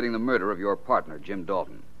investigating the murder of your partner, Jim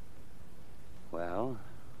Dalton. Well,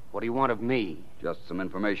 what do you want of me? Just some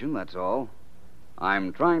information, that's all.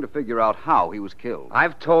 I'm trying to figure out how he was killed.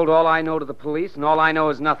 I've told all I know to the police, and all I know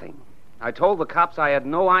is nothing. I told the cops I had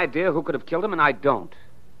no idea who could have killed him, and I don't.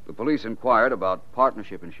 The police inquired about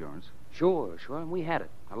partnership insurance. Sure, and we had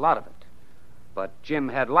it. A lot of it. But Jim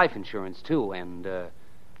had life insurance, too, and,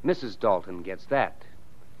 Mrs. Dalton gets that.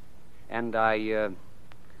 And I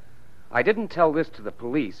didn't tell this to the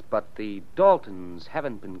police, but the Daltons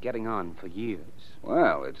haven't been getting on for years.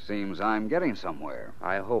 Well, it seems I'm getting somewhere.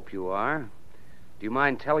 I hope you are. Do you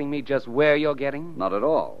mind telling me just where you're getting? Not at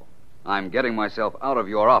all. I'm getting myself out of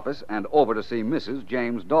your office and over to see Mrs.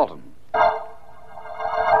 James Dalton.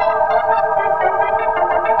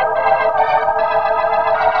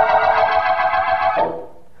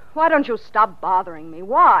 Why don't you stop bothering me?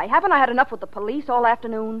 Why? Haven't I had enough with the police all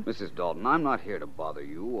afternoon? Mrs. Dalton, I'm not here to bother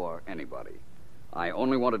you or anybody. I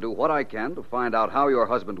only want to do what I can to find out how your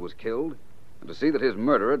husband was killed and to see that his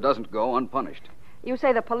murderer doesn't go unpunished. You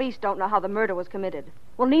say the police don't know how the murder was committed.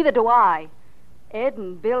 Well, neither do I. Ed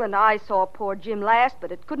and Bill and I saw poor Jim last,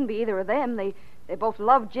 but it couldn't be either of them. They both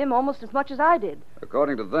loved Jim almost as much as I did.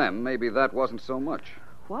 According to them, maybe that wasn't so much.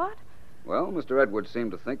 What? Well, Mr. Edwards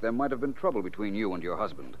seemed to think there might have been trouble between you and your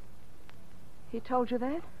husband. He told you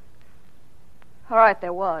that? All right,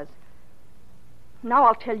 there was. Now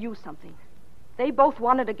I'll tell you something. They both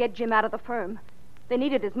wanted to get Jim out of the firm. They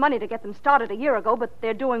needed his money to get them started a year ago, but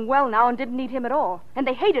they're doing well now and didn't need him at all. And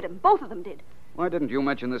they hated him. Both of them did. Why didn't you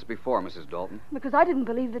mention this before, Mrs. Dalton? Because I didn't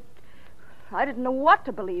believe that... I didn't know what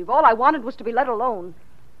to believe. All I wanted was to be let alone.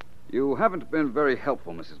 You haven't been very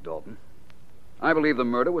helpful, Mrs. Dalton. I believe the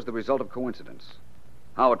murder was the result of coincidence.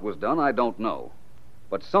 How it was done, I don't know.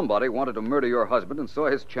 But somebody wanted to murder your husband and saw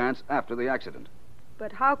his chance after the accident.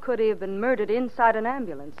 But how could he have been murdered inside an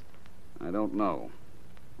ambulance? I don't know.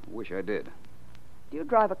 I wish I did. Do you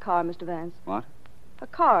drive a car, Mr. Vance? What? A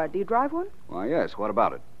car. Do you drive one? Why, yes. What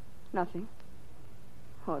about it? Nothing.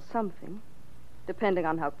 Or something. Depending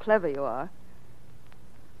on how clever you are.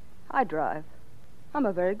 I drive. I'm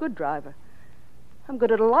a very good driver. I'm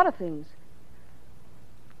good at a lot of things.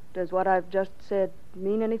 Does what I've just said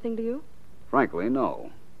mean anything to you? Frankly,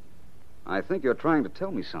 no. I think you're trying to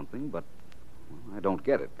tell me something, but well, I don't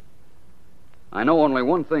get it. I know only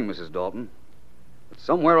one thing, Mrs. Dalton. That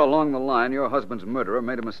somewhere along the line, your husband's murderer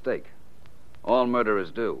made a mistake. All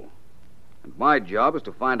murderers do. And my job is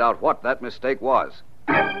to find out what that mistake was.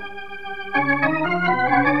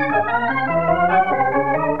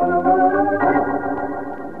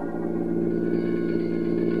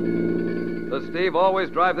 Does Steve always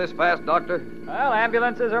drive this fast, Doctor? Well,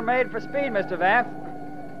 ambulances are made for speed, Mr. Vance.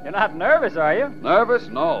 You're not nervous, are you? Nervous?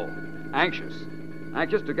 No. Anxious.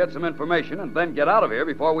 Anxious to get some information and then get out of here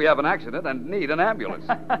before we have an accident and need an ambulance.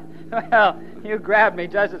 Well, you grabbed me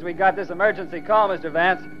just as we got this emergency call, Mr.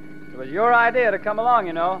 Vance. It was your idea to come along,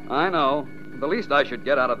 you know. I know. The least I should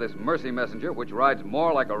get out of this mercy messenger, which rides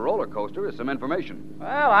more like a roller coaster, is some information.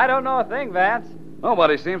 Well, I don't know a thing, Vance.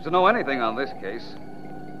 Nobody seems to know anything on this case.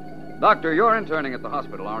 Doctor, you're interning at the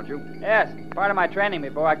hospital, aren't you? Yes, part of my training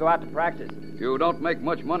before I go out to practice. You don't make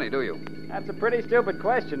much money, do you? That's a pretty stupid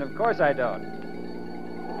question. Of course I don't.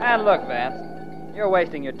 And look, Vance, you're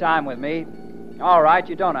wasting your time with me. All right,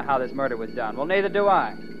 you don't know how this murder was done. Well, neither do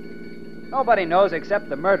I. Nobody knows except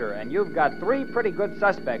the murderer, and you've got 3 pretty good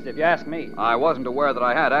suspects, if you ask me. I wasn't aware that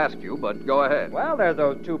I had asked you, but go ahead. Well, there's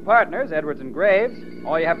those 2 partners, Edwards and Graves.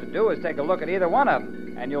 All you have to do is take a look at either one of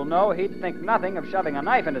them, and you'll know he'd think nothing of shoving a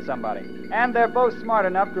knife into somebody. And they're both smart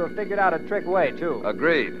enough to have figured out a trick way, too.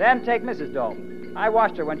 Agreed. Then take Mrs. Dalton. I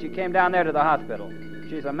watched her when she came down there to the hospital.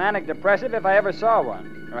 She's a manic depressive if I ever saw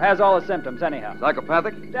one, or has all the symptoms anyhow.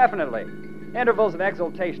 Psychopathic? Definitely. Intervals of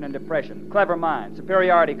exaltation and depression, clever mind,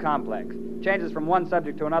 superiority complex, changes from one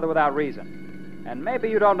subject to another without reason. And maybe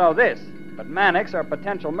you don't know this, but manics are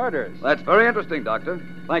potential murderers. That's very interesting, Doctor.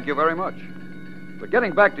 Thank you very much. But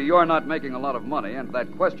getting back to your not making a lot of money and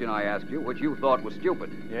that question I asked you, which you thought was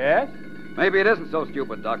stupid. Yes? Maybe it isn't so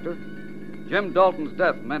stupid, Doctor. Jim Dalton's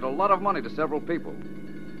death meant a lot of money to several people.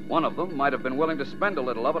 One of them might have been willing to spend a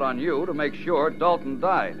little of it on you to make sure Dalton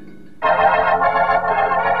died.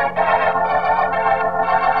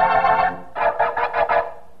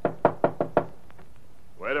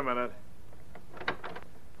 Wait a minute.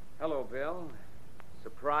 Hello, Bill.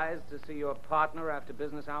 Surprised to see your partner after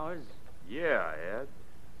business hours? Yeah, Ed.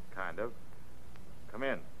 Kind of. Come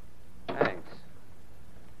in. Thanks.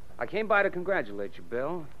 I came by to congratulate you,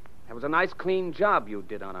 Bill. That was a nice, clean job you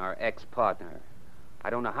did on our ex-partner. I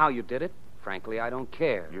don't know how you did it. Frankly, I don't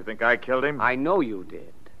care. You think I killed him? I know you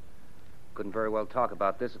did. Couldn't very well talk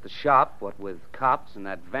about this at the shop, what with cops and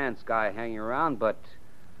that Vance guy hanging around, but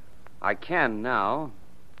I can now.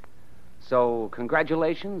 So,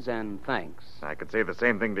 congratulations and thanks. I could say the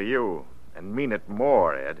same thing to you, and mean it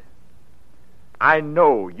more, Ed. I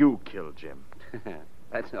know you killed Jim.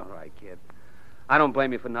 That's all right, kid. I don't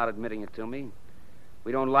blame you for not admitting it to me.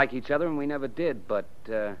 We don't like each other, and we never did, but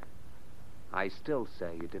I still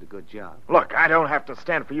say you did a good job. Look, I don't have to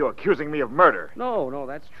stand for you accusing me of murder. No,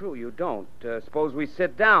 that's true. You don't. Suppose we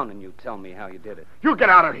sit down and you tell me how you did it. You get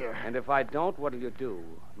out of here. And if I don't, what'll you do?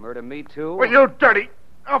 Murder me, too? Well, you dirty...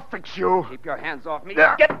 I'll fix you. Keep your hands off me.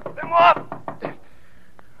 Yeah. Get them off!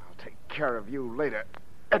 I'll take care of you later,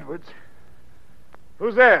 Edwards.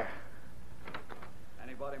 Who's there?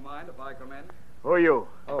 Anybody mind if I come in? Who are you?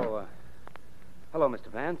 Oh, hello,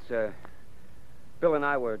 Mr. Vance. Bill and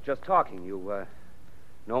I were just talking. You,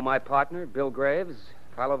 know my partner, Bill Graves,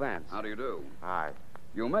 PHILO Vance. How do you do? Hi.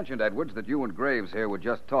 You mentioned, Edwards, that you and Graves here were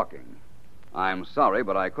just talking. I'm sorry,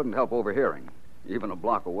 but I couldn't help overhearing, even a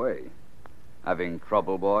block away. Having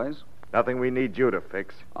trouble, boys? Nothing we need you to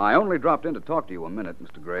fix. I only dropped in to talk to you a minute,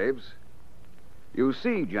 Mr. Graves. You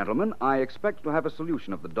see, gentlemen, I expect to have a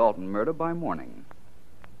solution of the Dalton murder by morning.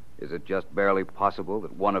 Is it just barely possible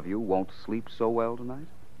that one of you won't sleep so well tonight?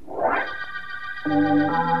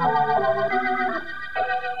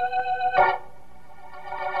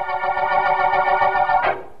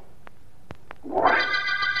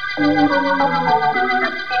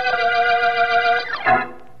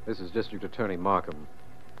 This is District Attorney Markham.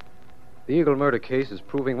 The Eagle murder case is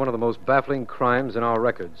proving one of the most baffling crimes in our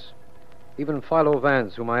records. Even PHILO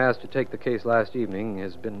Vance, whom I asked to take the case last evening,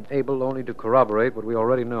 has been able only to corroborate what we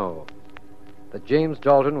already know. That James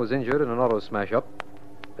Dalton was injured in an auto smash-up,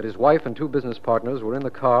 that his wife and 2 business partners were in the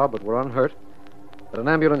car but were unhurt, that an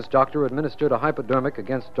ambulance doctor administered a hypodermic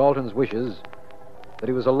against Dalton's wishes, that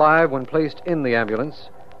he was alive when placed in the ambulance,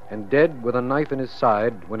 and dead with a knife in his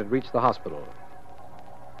side when it reached the hospital.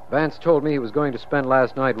 Vance told me he was going to spend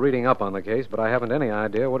last night reading up on the case, but I haven't any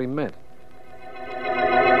idea what he meant.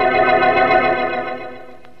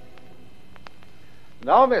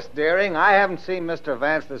 No, Miss Deering, I haven't seen Mr.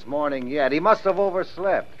 Vance this morning yet. He must have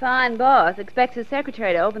overslept. Fine boss. Expects his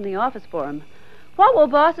secretary to open the office for him. What will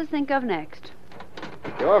bosses think of next?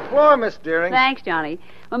 Your floor, Miss Deering. Thanks, Johnny.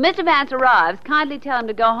 When Mr. Vance arrives, kindly tell him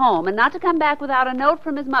to go home and not to come back without a note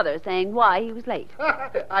from his mother saying why he was late.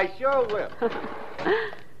 I sure will.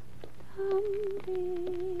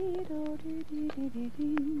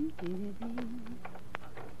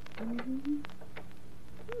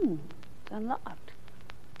 It's unlocked.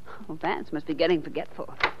 Oh, Vance must be getting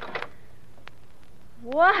forgetful.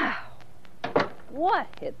 Wow. What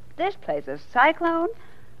hit this place? A cyclone?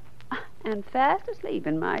 And fast asleep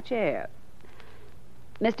in my chair.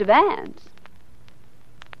 Mr. Vance.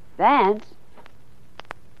 Vance.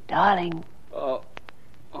 Darling. Oh,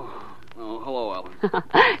 hello, Ellen.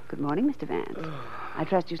 Good morning, Mr. Vance. I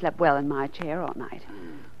trust you slept well in my chair all night.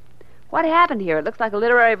 What happened here? It looks like a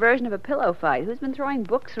literary version of a pillow fight. Who's been throwing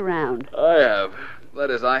books around? I have. That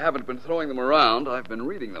is, I haven't been throwing them around. I've been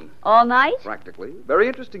reading them. All night? Practically. Very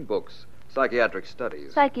interesting books. Psychiatric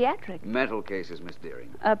studies. Psychiatric? Mental cases, Miss Deering.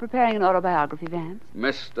 Preparing an autobiography, Vance.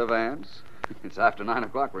 Mr. Vance? It's after 9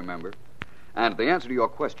 o'clock, remember? And the answer to your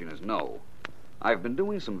question is no. I've been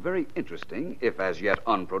doing some very interesting, if as yet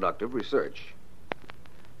unproductive, research.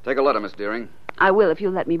 Take a letter, Miss Deering. I will if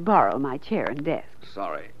you'll let me borrow my chair and desk.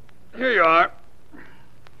 Sorry. Here you are.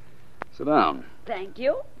 Sit down. Thank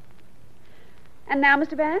you. And now,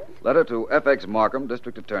 Mr. Vance? Letter to F.X. Markham,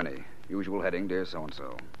 District Attorney. Usual heading, Dear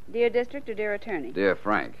So-and-so. Dear District or Dear Attorney? Dear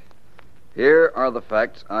Frank, here are the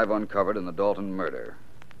facts I've uncovered in the Dalton murder.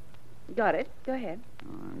 Got it. Go ahead.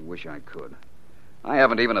 I wish I could. I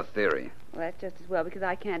haven't even a theory. Well, that's just as well, because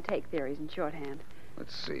I can't take theories in shorthand.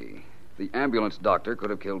 Let's see. The ambulance doctor could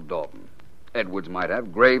have killed Dalton. Edwards might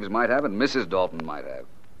have, Graves might have, and Mrs. Dalton might have.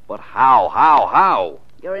 But how?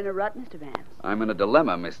 You're in a rut, Mr. Vance. I'm in a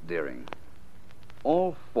dilemma, Miss Deering.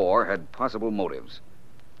 All four had possible motives,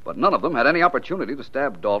 but none of them had any opportunity to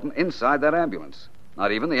stab Dalton inside that ambulance.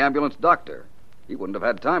 Not even the ambulance doctor. He wouldn't have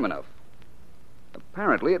had time enough.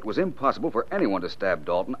 Apparently, it was impossible for anyone to stab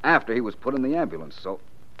Dalton after he was put in the ambulance, so...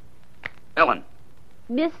 Ellen!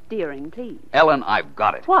 Miss Deering, please. Ellen, I've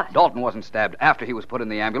got it. What? Dalton wasn't stabbed after he was put in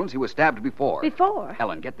the ambulance. He was stabbed before. Before?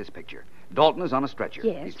 Ellen, get this picture. Dalton is on a stretcher.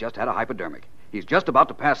 Yes. He's just had a hypodermic. He's just about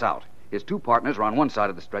to pass out. His two partners are on one side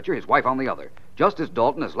of the stretcher, his wife on the other. Just as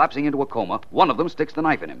Dalton is lapsing into a coma, one of them sticks the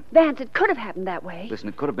knife in him. Vance, it could have happened that way. Listen,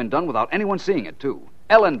 it could have been done without anyone seeing it, too.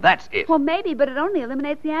 Ellen, that's it. Well, maybe, but it only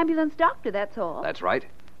eliminates the ambulance doctor, that's all. That's right.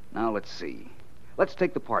 Now, let's see. Let's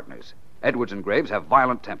take the partners. Edwards and Graves have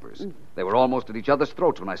violent tempers. They were almost at each other's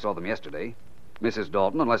throats when I saw them yesterday. Mrs.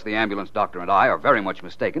 Dalton, unless the ambulance doctor and I are very much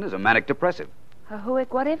mistaken, is a manic depressive.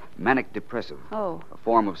 What if? Manic depressive. Oh. A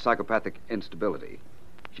form of psychopathic instability.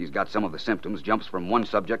 She's got some of the symptoms, jumps from one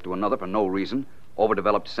subject to another for no reason,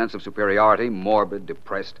 overdeveloped sense of superiority, morbid,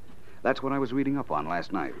 depressed. That's what I was reading up on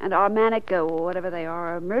last night. And are manic, whatever they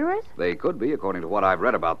are, murderers? They could be, according to what I've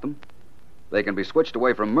read about them. They can be switched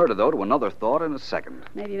away from murder, though, to another thought in a second.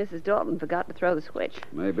 Maybe Mrs. Dalton forgot to throw the switch.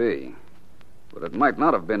 Maybe. But it might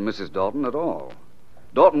not have been Mrs. Dalton at all.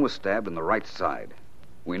 Dalton was stabbed in the right side.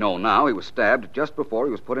 We know now he was stabbed just before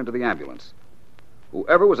he was put into the ambulance.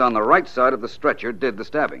 Whoever was on the right side of the stretcher did the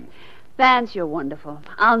stabbing. Vance, you're wonderful.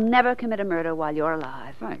 I'll never commit a murder while you're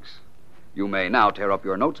alive. Thanks. You may now tear up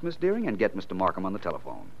your notes, Miss Deering, and get Mr. Markham on the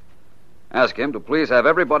telephone. Ask him to please have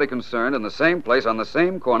everybody concerned in the same place on the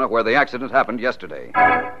same corner where the accident happened yesterday.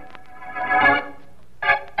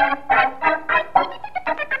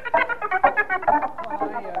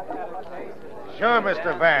 Sure,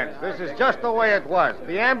 Mr. Vance. This is just the way it was.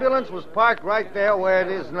 The ambulance was parked right there where it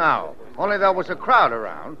is now. Only there was a crowd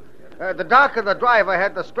around. The doc and the driver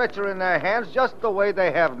had the stretcher in their hands just the way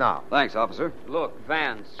they have now. Thanks, officer. Look,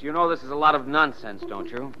 Vance, you know this is a lot of nonsense, don't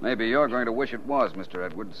you? Maybe you're going to wish it was, Mr.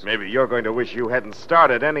 Edwards. Maybe you're going to wish you hadn't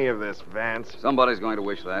started any of this, Vance. Somebody's going to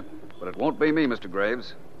wish that, but it won't be me, Mr.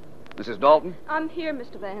 Graves. Mrs. Dalton? I'm here,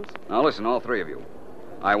 Mr. Vance. Now listen, all three of you.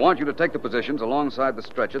 I want you to take the positions alongside the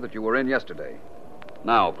stretcher that you were in yesterday.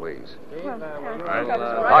 Now, please.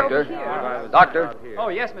 Doctor. Oh,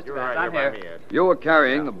 yes, Mr. Vance, I'm here. You were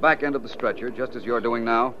carrying the back end of the stretcher just as you're doing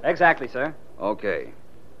now? Exactly, sir. Okay.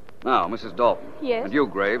 Now, Mrs. Dalton. Yes? And you,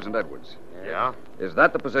 Graves and Edwards. Yeah? Is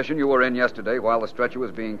that the position you were in yesterday while the stretcher was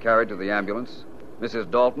being carried to the ambulance? Mrs.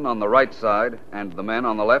 Dalton on the right side and the men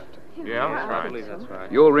on the left? Yeah, that's right. I believe that's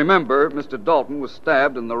right. You'll remember Mr. Dalton was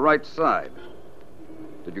stabbed in the right side.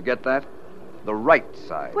 Did you get that? The right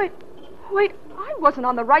side. Wait, I wasn't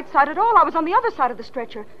on the right side at all. I was on the other side of the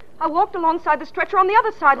stretcher. I walked alongside the stretcher on the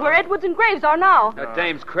other side where Edwards and Graves are now. That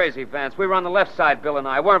dame's crazy, Vance. We were on the left side, Bill and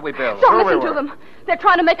I, weren't we, Bill? Don't listen to them. They're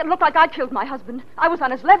trying to make it look like I killed my husband. I was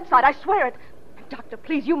on his left side, I swear it. Doctor,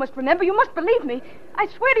 please, you must remember. You must believe me. I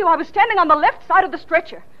swear to you, I was standing on the left side of the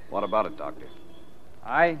stretcher. What about it, Doctor?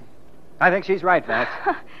 I think she's right, Vance.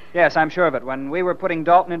 Yes, I'm sure of it. When we were putting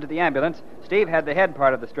Dalton into the ambulance, Steve had the head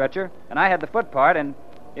part of the stretcher, and I had the foot part, and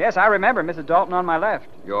yes, I remember Mrs. Dalton on my left.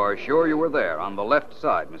 You're sure you were there, on the left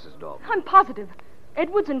side, Mrs. Dalton? I'm positive.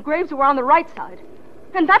 Edwards and Graves were on the right side.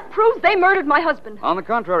 And that proves they murdered my husband. On the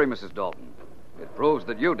contrary, Mrs. Dalton. It proves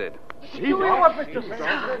that you did.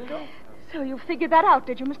 So you figured that out,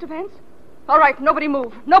 did you, Mr. Vance? All right, nobody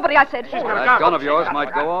move. Nobody, I said. That gun of yours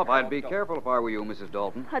might go off. I'd be careful if I were you, Mrs.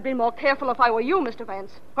 Dalton. I'd be more careful if I were you, Mr.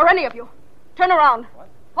 Vance. Or any of you. Turn around. What?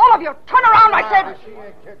 All of you, turn around, I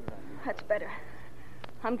said. That's better.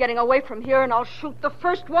 I'm getting away from here, and I'll shoot the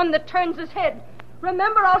first one that turns his head.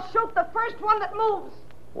 Remember, I'll shoot the first one that moves.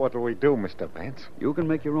 What'll we do, Mr. Vance? You can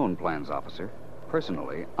make your own plans, officer.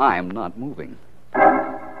 Personally, I'm not moving.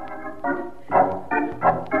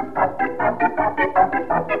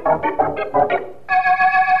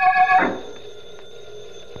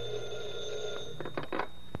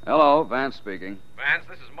 Hello, Vance speaking. Vance,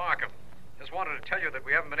 this is Markham. Just wanted to tell you that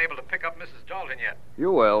we haven't been able to pick up Mrs. Dalton yet.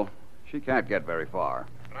 You will. She can't get very far.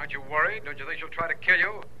 But aren't you worried? Don't you think she'll try to kill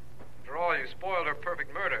you? After After all, you spoiled her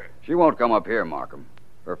perfect murder. She won't come up here, Markham.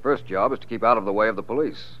 Her first job is to keep out of the way of the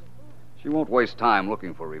police. She won't waste time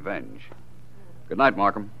looking for revenge. Good night,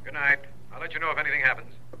 Markham. Good night. I'll let you know if anything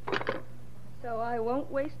happens. So I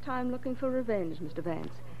won't waste time looking for revenge, Mr.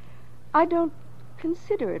 Vance. I don't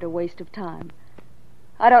consider it a waste of time.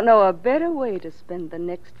 I don't know a better way to spend the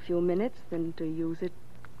next few minutes than to use it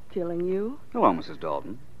killing you. Hello, Mrs.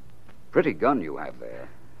 Dalton. Pretty gun you have there.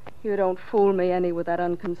 You don't fool me any with that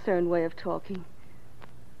unconcerned way of talking.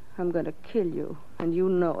 I'm going to kill you, and you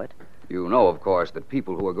know it. You know, of course, that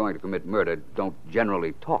people who are going to commit murder don't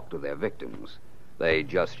generally talk to their victims. They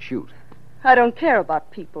just shoot. I don't care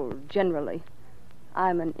about people, generally.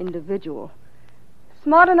 I'm an individual.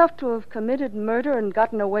 Smart enough to have committed murder and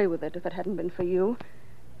gotten away with it if it hadn't been for you.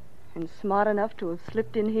 And smart enough to have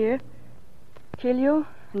slipped in here, kill you,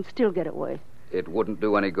 and still get away. It wouldn't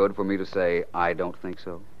do any good for me to say I don't think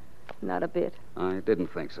so. Not a bit. I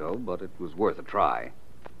didn't think so, but it was worth a try.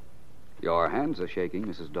 Your hands are shaking,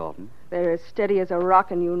 Mrs. Dalton. They're as steady as a rock,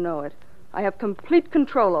 and you know it. I have complete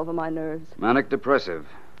control over my nerves. Manic depressive.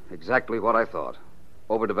 Exactly what I thought.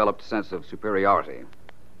 Overdeveloped sense of superiority.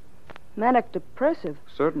 Manic depressive?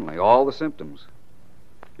 Certainly, all the symptoms.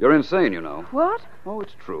 You're insane, you know. What? Oh,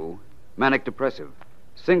 it's true. Manic depressive.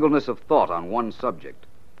 Singleness of thought on one subject.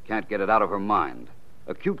 Can't get it out of her mind.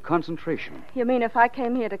 Acute concentration. You mean if I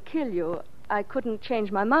came here to kill you, I couldn't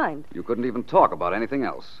change my mind? You couldn't even talk about anything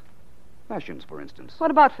else. Fashions, for instance. What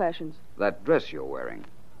about fashions? That dress you're wearing.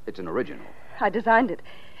 It's an original. I designed it.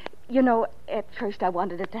 You know, at first I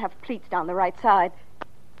wanted it to have pleats down the right side.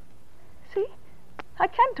 See? I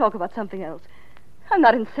can talk about something else. I'm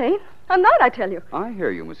not insane. I'm not, I tell you. I hear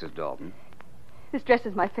you, Mrs. Dalton. This dress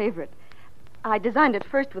is my favorite. I designed it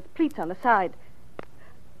first with pleats on the side.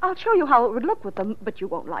 I'll show you how it would look with them, but you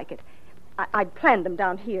won't like it. I'd planned them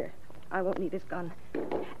down here. I won't need this gun.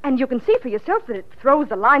 And you can see for yourself that it throws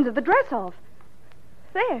the lines of the dress off.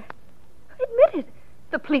 There. Admit it.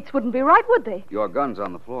 The pleats wouldn't be right, would they? Your gun's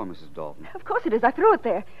on the floor, Mrs. Dalton. Of course it is. I threw it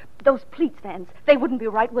there. Those pleats, Vance, they wouldn't be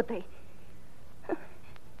right, would they?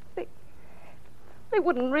 They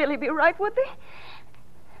wouldn't really be right, would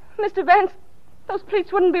they? Mr. Vance, those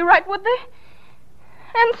pleats wouldn't be right, would they?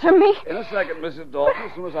 Answer me. In a second, Mrs. Dalton,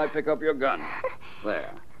 as soon as I pick up your gun.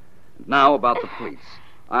 There. Now about the pleats.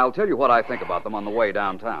 I'll tell you what I think about them on the way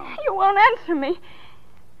downtown. You won't answer me.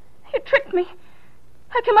 You tricked me.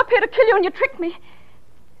 I came up here to kill you and you tricked me.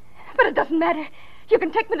 But it doesn't matter. You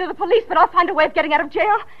can take me to the police, but I'll find a way of getting out of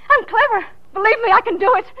jail. I'm clever. Believe me, I can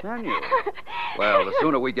do it. Can you? Well, the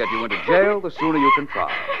sooner we get you into jail, the sooner you can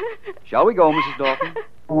try. Shall we go, Mrs. Dalton?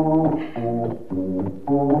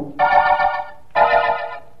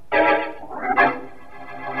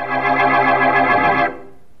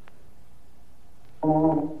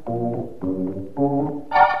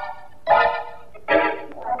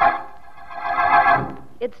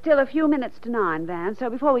 It's still a few minutes to 9, Van, so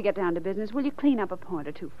before we get down to business, will you clean up a point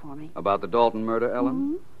or two for me? About the Dalton murder,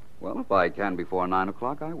 Ellen? Well, if I can before 9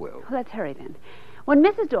 o'clock, I will. Well, let's hurry then. When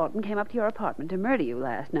Mrs. Dalton came up to your apartment to murder you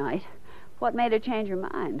last night, what made her change her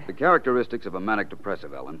mind? The characteristics of a manic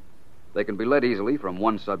depressive, Ellen. They can be led easily from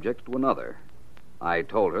one subject to another. I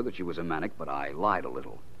told her that she was a manic, but I lied a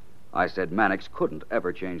little. I said manics couldn't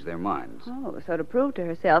ever change their minds. Oh, so to prove to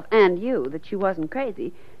herself and you that she wasn't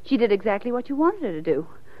crazy, she did exactly what you wanted her to do.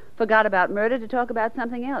 Forgot about murder to talk about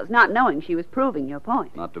something else, not knowing she was proving your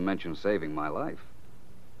point. Not to mention saving my life.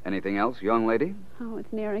 Anything else, young lady? Oh,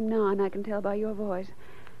 it's nearing 9, I can tell by your voice.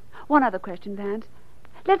 One other question, Vance.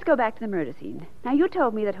 Let's go back to the murder scene. Now, you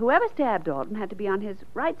told me that whoever stabbed Dalton had to be on his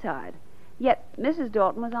right side, yet Mrs.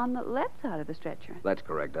 Dalton was on the left side of the stretcher. That's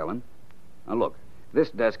correct, Ellen. Now, look, this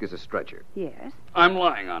desk is a stretcher. Yes? I'm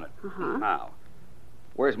lying on it. Uh-huh. Now,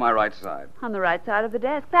 where's my right side? On the right side of the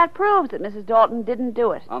desk. That proves that Mrs. Dalton didn't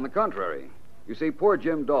do it. On the contrary. You see, poor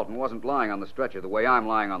Jim Dalton wasn't lying on the stretcher the way I'm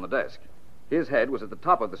lying on the desk. His head was at the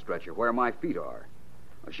top of the stretcher, where my feet are.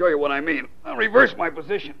 I'll show you what I mean. I'll reverse my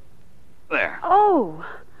position. There. Oh,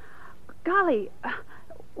 golly.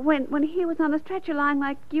 When he was on the stretcher lying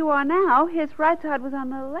like you are now, his right side was on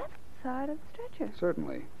the left side of the stretcher.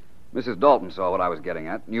 Certainly. Mrs. Dalton saw what I was getting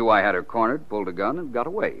at, knew I had her cornered, pulled a gun, and got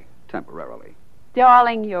away, temporarily.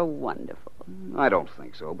 Darling, you're wonderful. I don't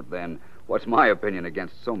think so, but then, what's my opinion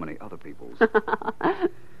against so many other people's?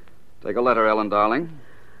 Take a letter, Ellen, darling.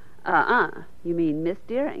 You mean Miss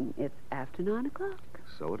Deering. It's after 9 o'clock.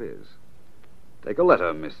 So it is. Take a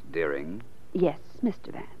letter, Miss Deering. Yes,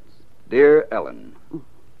 Mr. Vance. Dear Ellen,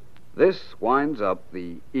 this winds up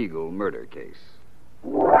the Eagle murder case.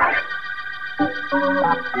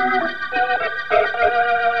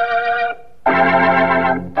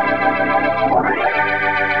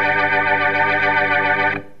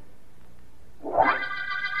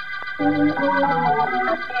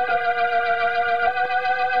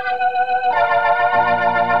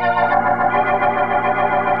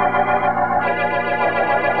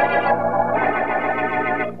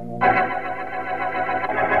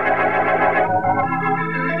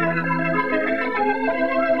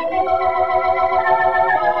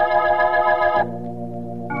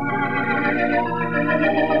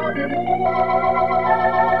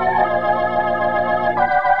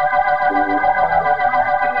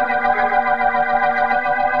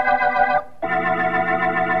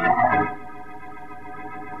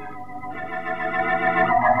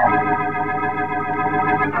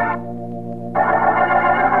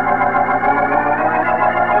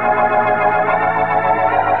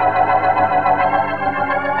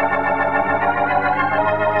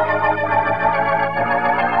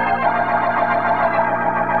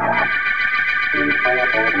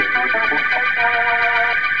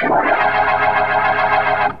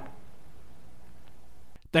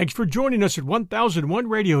 Thanks for joining us at 1001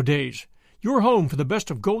 Radio Days, your home for the best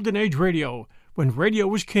of Golden Age radio, when radio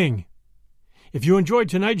was king. If you enjoyed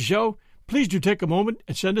tonight's show, please do take a moment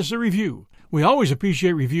and send us a review. We always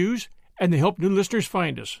appreciate reviews, and they help new listeners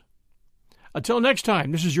find us. Until next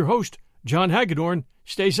time, this is your host, John Hagedorn.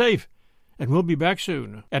 Stay safe, and we'll be back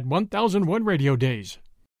soon at 1001 Radio Days.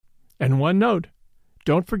 And one note,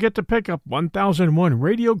 don't forget to pick up 1001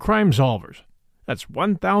 Radio Crime Solvers. That's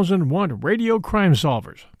 1001 Radio Crime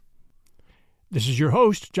Solvers. This is your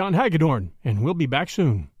host, John Hagedorn, and we'll be back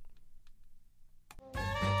soon.